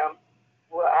 in him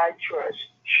will I trust.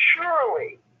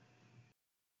 Surely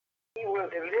he will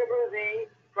deliver thee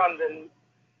from the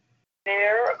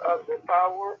snare of the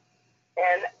fowler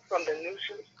and from the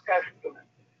nuisance pestilence.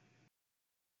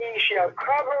 He shall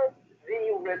cover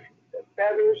thee with the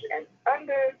feathers, and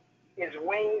under his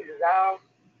wings thou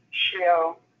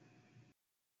shalt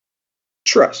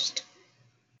trust.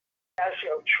 Thou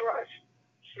shalt trust,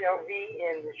 shall be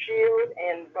in the shield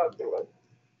and buckler.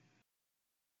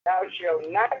 Thou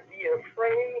shalt not be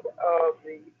afraid of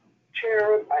the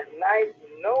terror by night,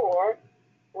 nor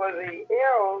for the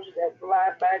arrows that fly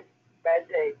by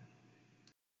day.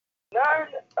 None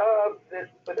of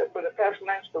for the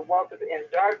pestilence that walketh in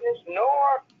darkness,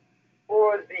 nor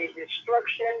for the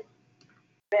destruction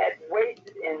that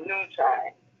waits in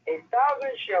noontime.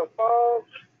 1,000 shall fall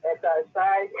at thy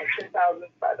side, and 10,000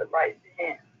 by the right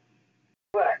hand.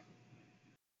 But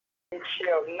it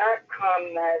shall not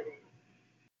come nigh thee.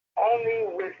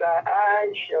 Only with thy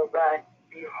eyes shall thou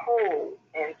behold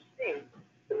and see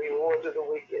the rewards of the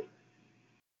wicked.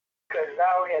 Because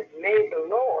thou hast made the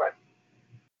Lord,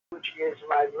 which is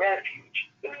my refuge,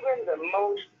 even the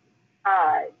Most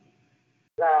High,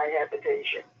 thy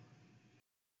habitation.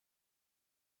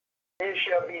 There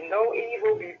shall be no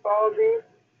evil befall thee,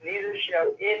 neither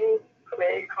shall any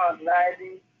plague come nigh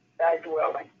thee, thy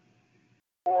dwelling.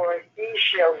 For he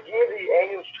shall give the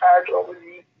angels charge over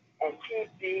thee, and keep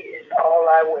thee in all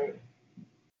thy ways.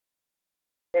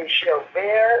 They shall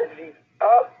bear thee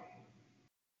up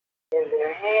in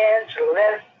their hands,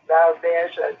 lest thou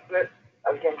dash thy foot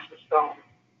against the stone.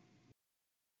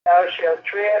 Thou shalt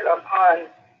tread upon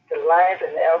the lions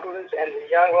and the eagles and the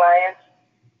young lions,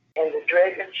 and the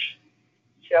dragons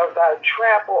shalt thou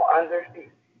trample under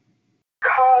feet.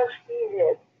 Because he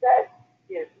has set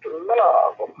his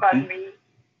love upon me,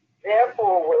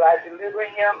 therefore will I deliver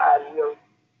him. I will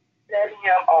set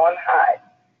him on high,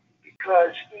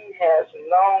 because he has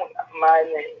known my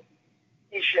name.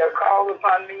 He shall call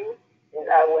upon me, and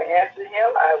I will answer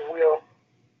him. I will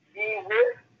be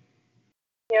with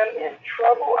him in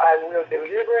trouble. I will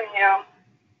deliver him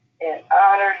and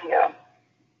honor him.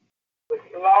 With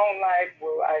long life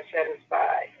will I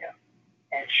satisfy him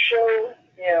and show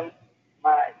him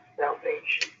my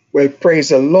salvation. Well, praise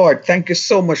the Lord. Thank you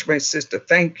so much, my sister.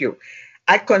 Thank you.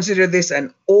 I consider this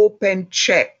an open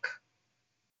check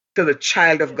to the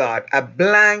child of God, a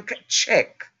blank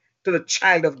check to the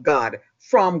child of God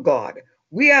from God.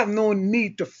 We have no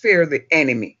need to fear the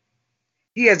enemy.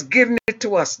 He has given it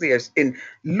to us there in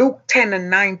Luke 10 and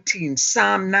 19,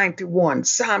 Psalm 91,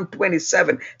 Psalm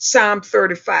 27, Psalm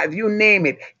 35, you name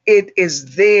it, it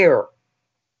is there.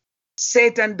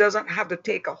 Satan doesn't have to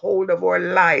take a hold of our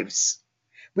lives.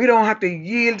 We don't have to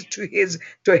yield to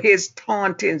his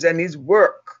tauntings and his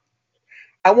work.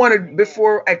 I wanted,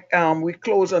 before we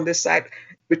close on this side,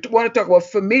 we want to talk about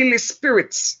familiar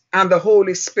spirits and the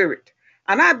Holy Spirit.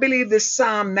 And I believe this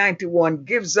Psalm 91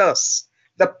 gives us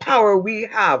the power we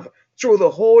have through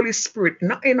the Holy Spirit,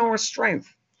 not in our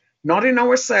strength, not in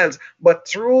ourselves, but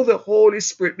through the Holy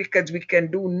Spirit, because we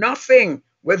can do nothing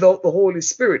without the Holy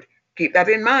Spirit. Keep that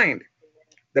in mind.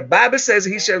 The Bible says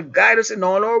he shall guide us in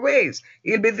all our ways.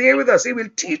 He'll be there with us. He will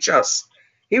teach us.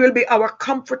 He will be our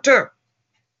comforter.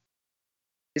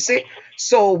 You see,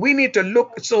 so we need to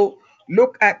look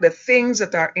at the things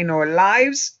that are in our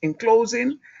lives in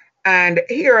closing. And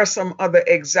here are some other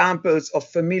examples of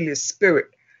familiar spirit.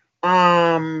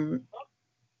 When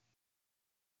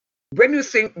you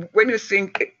think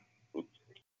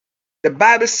the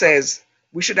Bible says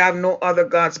we should have no other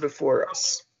gods before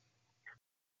us.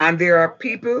 And there are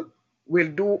people will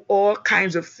do all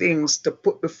kinds of things to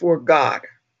put before God.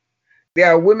 There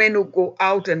are women who go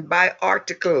out and buy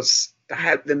articles to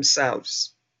help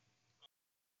themselves.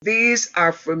 These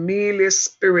are familiar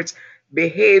spirits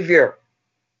behavior.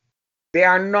 They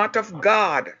are not of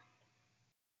God.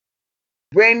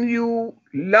 When you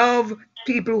love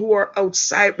people who are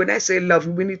outside, when I say love,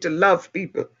 we need to love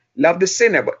people. Love the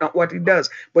sinner, but not what he does.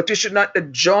 But you should not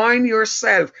join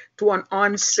yourself to an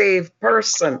unsaved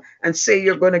person and say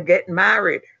you're going to get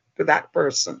married to that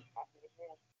person.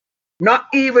 Not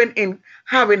even in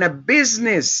having a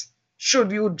business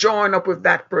should you join up with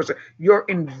that person. You're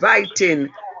inviting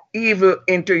evil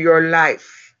into your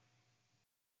life.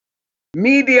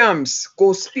 Mediums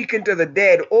go speaking to the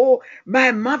dead. Oh,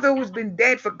 my mother who's been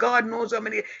dead for God knows how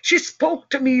many. She spoke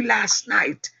to me last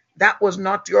night. That was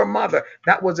not your mother.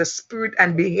 That was the spirit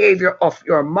and behavior of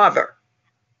your mother.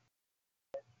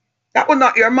 That was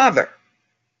not your mother.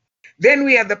 Then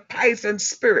we have the python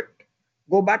spirit.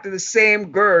 Go back to the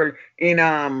same girl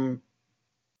in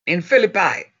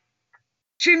Philippi.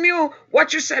 She knew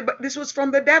what you said, but this was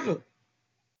from the devil.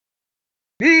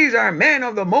 These are men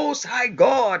of the Most High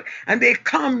God, and they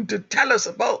come to tell us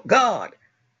about God.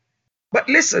 But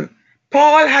listen,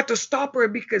 Paul had to stop her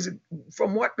because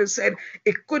from what they said,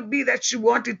 it could be that she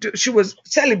was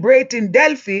celebrating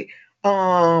Delphi,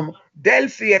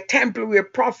 Delphi, a temple where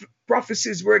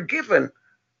prophecies were given.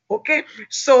 Okay,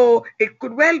 so it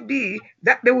could well be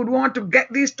that they would want to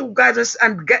get these two guys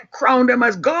and crown them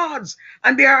as gods.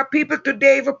 And there are people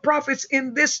today, the prophets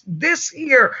in this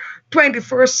here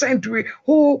 21st century,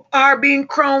 who are being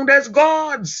crowned as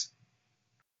gods.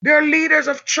 They're leaders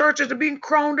of churches, they're being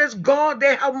crowned as God.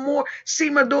 They have more,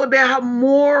 seem as though they have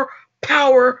more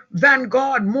power than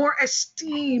God, more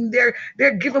esteem.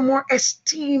 They're given more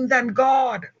esteem than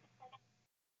God.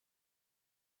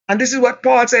 And this is what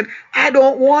Paul said, I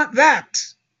don't want that.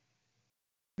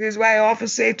 This is why I often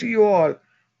say to you all,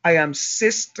 I am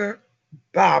Sister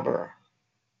Barbara.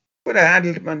 Put a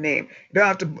handle to my name. You don't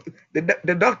have to,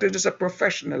 the doctor is just a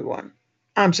professional one.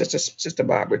 I'm Sister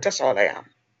Barbara. That's all I am.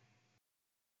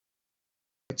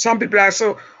 Some people are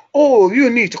so, oh, you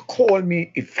need to call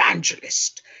me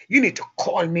evangelist. You need to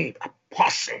call me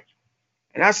apostle.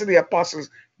 And I say the apostles,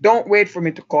 don't wait for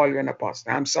me to call you an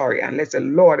apostle. I'm sorry, unless the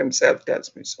Lord himself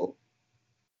tells me so.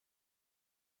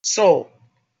 So,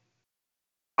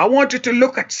 I want you to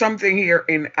look at something here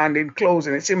in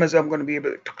closing. It seems as though I'm going to be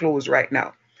able to close right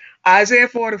now. Isaiah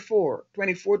 44,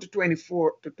 24 to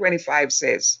 24 to 25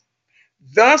 says,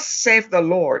 Thus saith the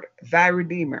Lord, thy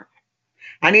Redeemer,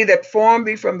 and he that formed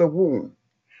thee from the womb.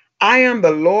 I am the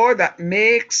Lord that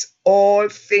makes all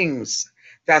things,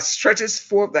 that stretches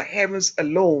forth the heavens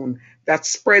alone, that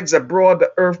spreads abroad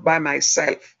the earth by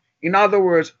myself. In other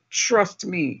words, trust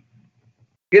me.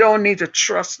 You don't need to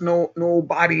trust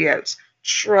nobody else.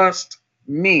 Trust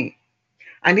me.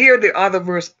 And here the other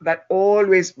verse that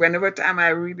always, whenever time I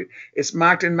read it, it's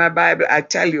marked in my Bible. I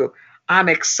tell you, I'm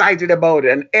excited about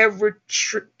it. And every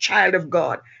child of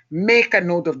God, make a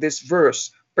note of this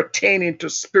verse pertaining to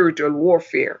spiritual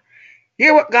warfare.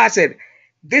 Hear what God said.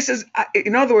 This is,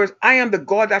 in other words, I am the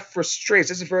God that frustrates.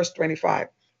 This is verse 25.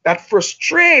 That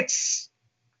frustrates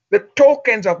the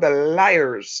tokens of the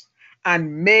liars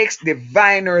and makes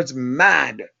diviners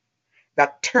mad,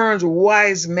 that turns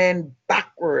wise men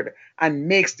backward and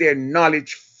makes their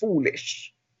knowledge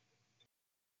foolish.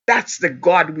 That's the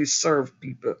God we serve,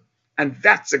 people. And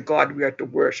that's the God we are to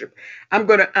worship. I'm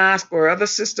going to ask our other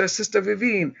sister, Sister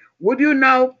Vivine, would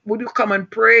you come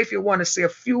and pray? If you want to say a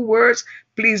few words,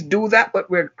 please do that. But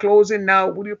we're closing now.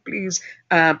 Would you please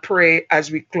pray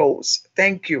as we close?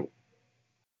 Thank you.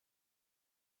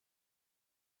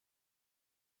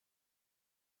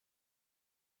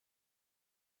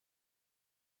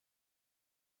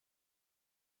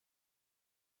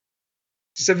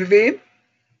 Sister Vivine?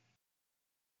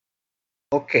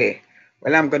 Okay.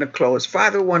 Well, I'm going to close.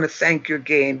 Father, I want to thank you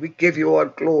again. We give you all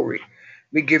glory.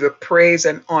 We give you praise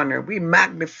and honor. We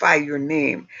magnify your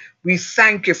name. We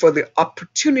thank you for the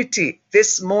opportunity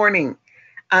this morning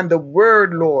and the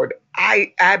word, Lord.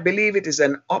 I believe it is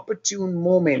an opportune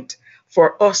moment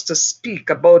for us to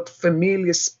speak about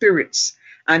familiar spirits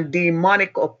and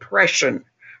demonic oppression,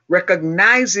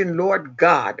 recognizing, Lord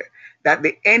God, that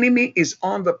the enemy is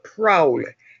on the prowl.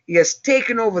 He has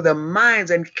taken over the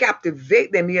minds and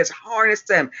captivated them. He has harnessed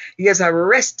them. He has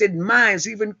arrested minds,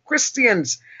 even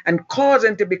Christians, and caused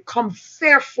them to become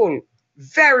fearful,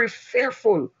 very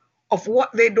fearful of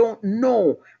what they don't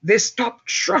know. They stop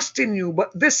trusting you.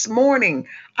 But this morning,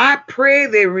 I pray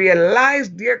they realize,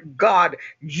 dear God,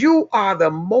 you are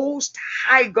the most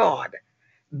high God.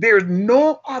 There's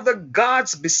no other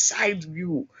gods besides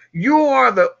you. You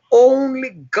are the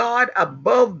only God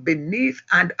above, beneath,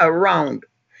 and around.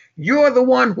 You're the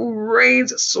one who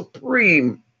reigns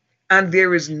supreme, and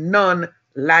there is none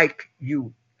like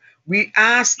you. We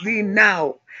ask thee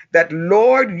now that,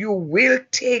 Lord, you will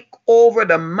take over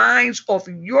the minds of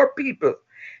your people.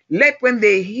 Let when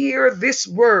they hear this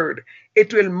word,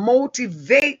 it will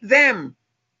motivate them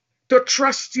to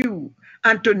trust you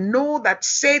and to know that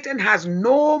Satan has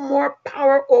no more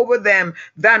power over them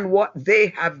than what they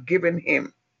have given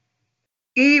him.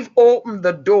 Eve opened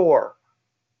the door,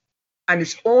 and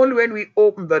it's only when we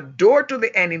open the door to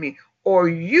the enemy or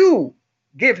you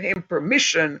give him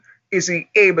permission is he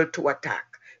able to attack.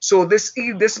 So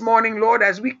this morning, Lord,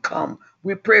 as we come,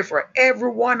 we pray for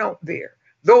everyone out there,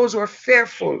 those who are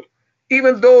fearful,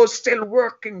 even those still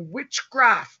working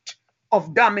witchcraft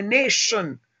of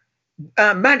domination,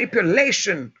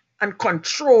 manipulation and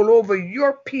control over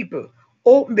your people.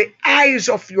 Open the eyes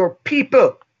of your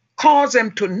people. Cause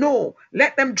them to know.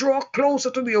 Let them draw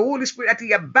closer to the Holy Spirit, that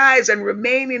He abides and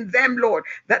remain in them, Lord,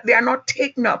 that they are not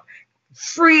taken up.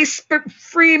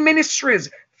 Free ministries,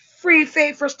 free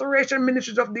faith restoration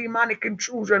ministries of demonic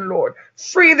intrusion, Lord.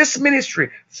 Free this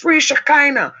ministry, free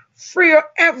Shekinah, free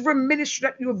every ministry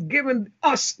that you've given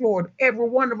us, Lord, every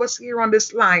one of us here on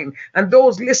this line, and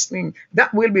those listening,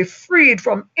 that will be freed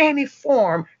from any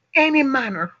form, any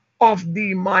manner of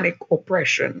demonic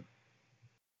oppression,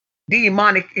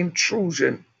 demonic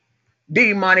intrusion,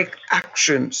 demonic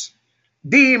actions,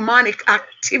 demonic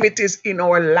activities in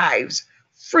our lives.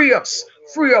 Free us,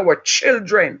 free our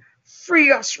children,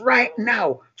 free us right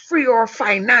now. Free our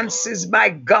finances, my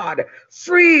God.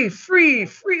 Free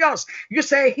us. You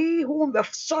say, he whom the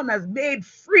Son has made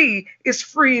free is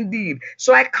free indeed.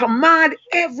 So I command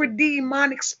every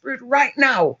demonic spirit right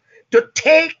now to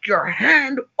take your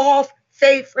hand off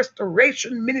Faith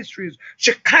Restoration Ministries,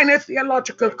 Shekinah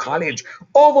Theological College,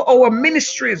 over our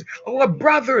ministries, our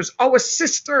brothers, our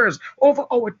sisters, over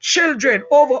our children,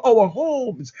 over our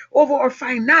homes, over our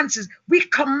finances. We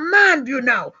command you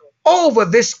now over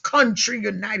this country,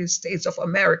 United States of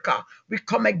America. We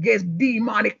come against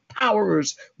demonic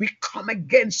powers. We come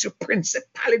against your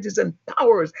principalities and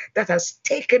powers that has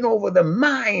taken over the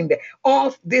mind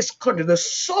of this country, the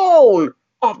soul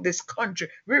of this country.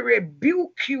 We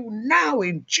rebuke you now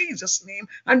in Jesus' name,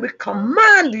 and we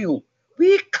command you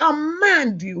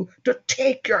to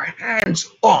take your hands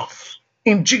off.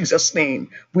 In Jesus'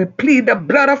 name, we plead the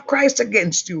blood of Christ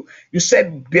against you. You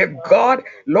said, dear God,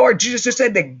 Lord Jesus, you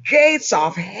said the gates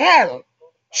of hell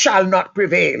shall not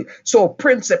prevail. So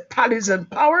principalities and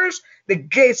powers, the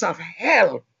gates of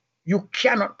hell, you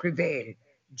cannot prevail.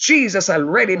 Jesus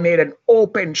already made an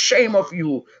open shame of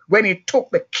you when he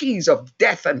took the keys of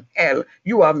death and hell.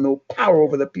 You have no power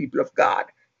over the people of God.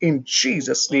 In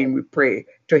Jesus' name we pray.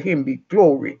 To him be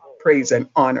glory, praise, and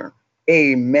honor.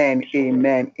 Amen,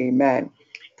 amen, amen.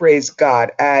 Praise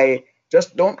God. I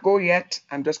just don't go yet.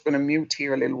 I'm just going to mute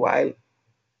here a little while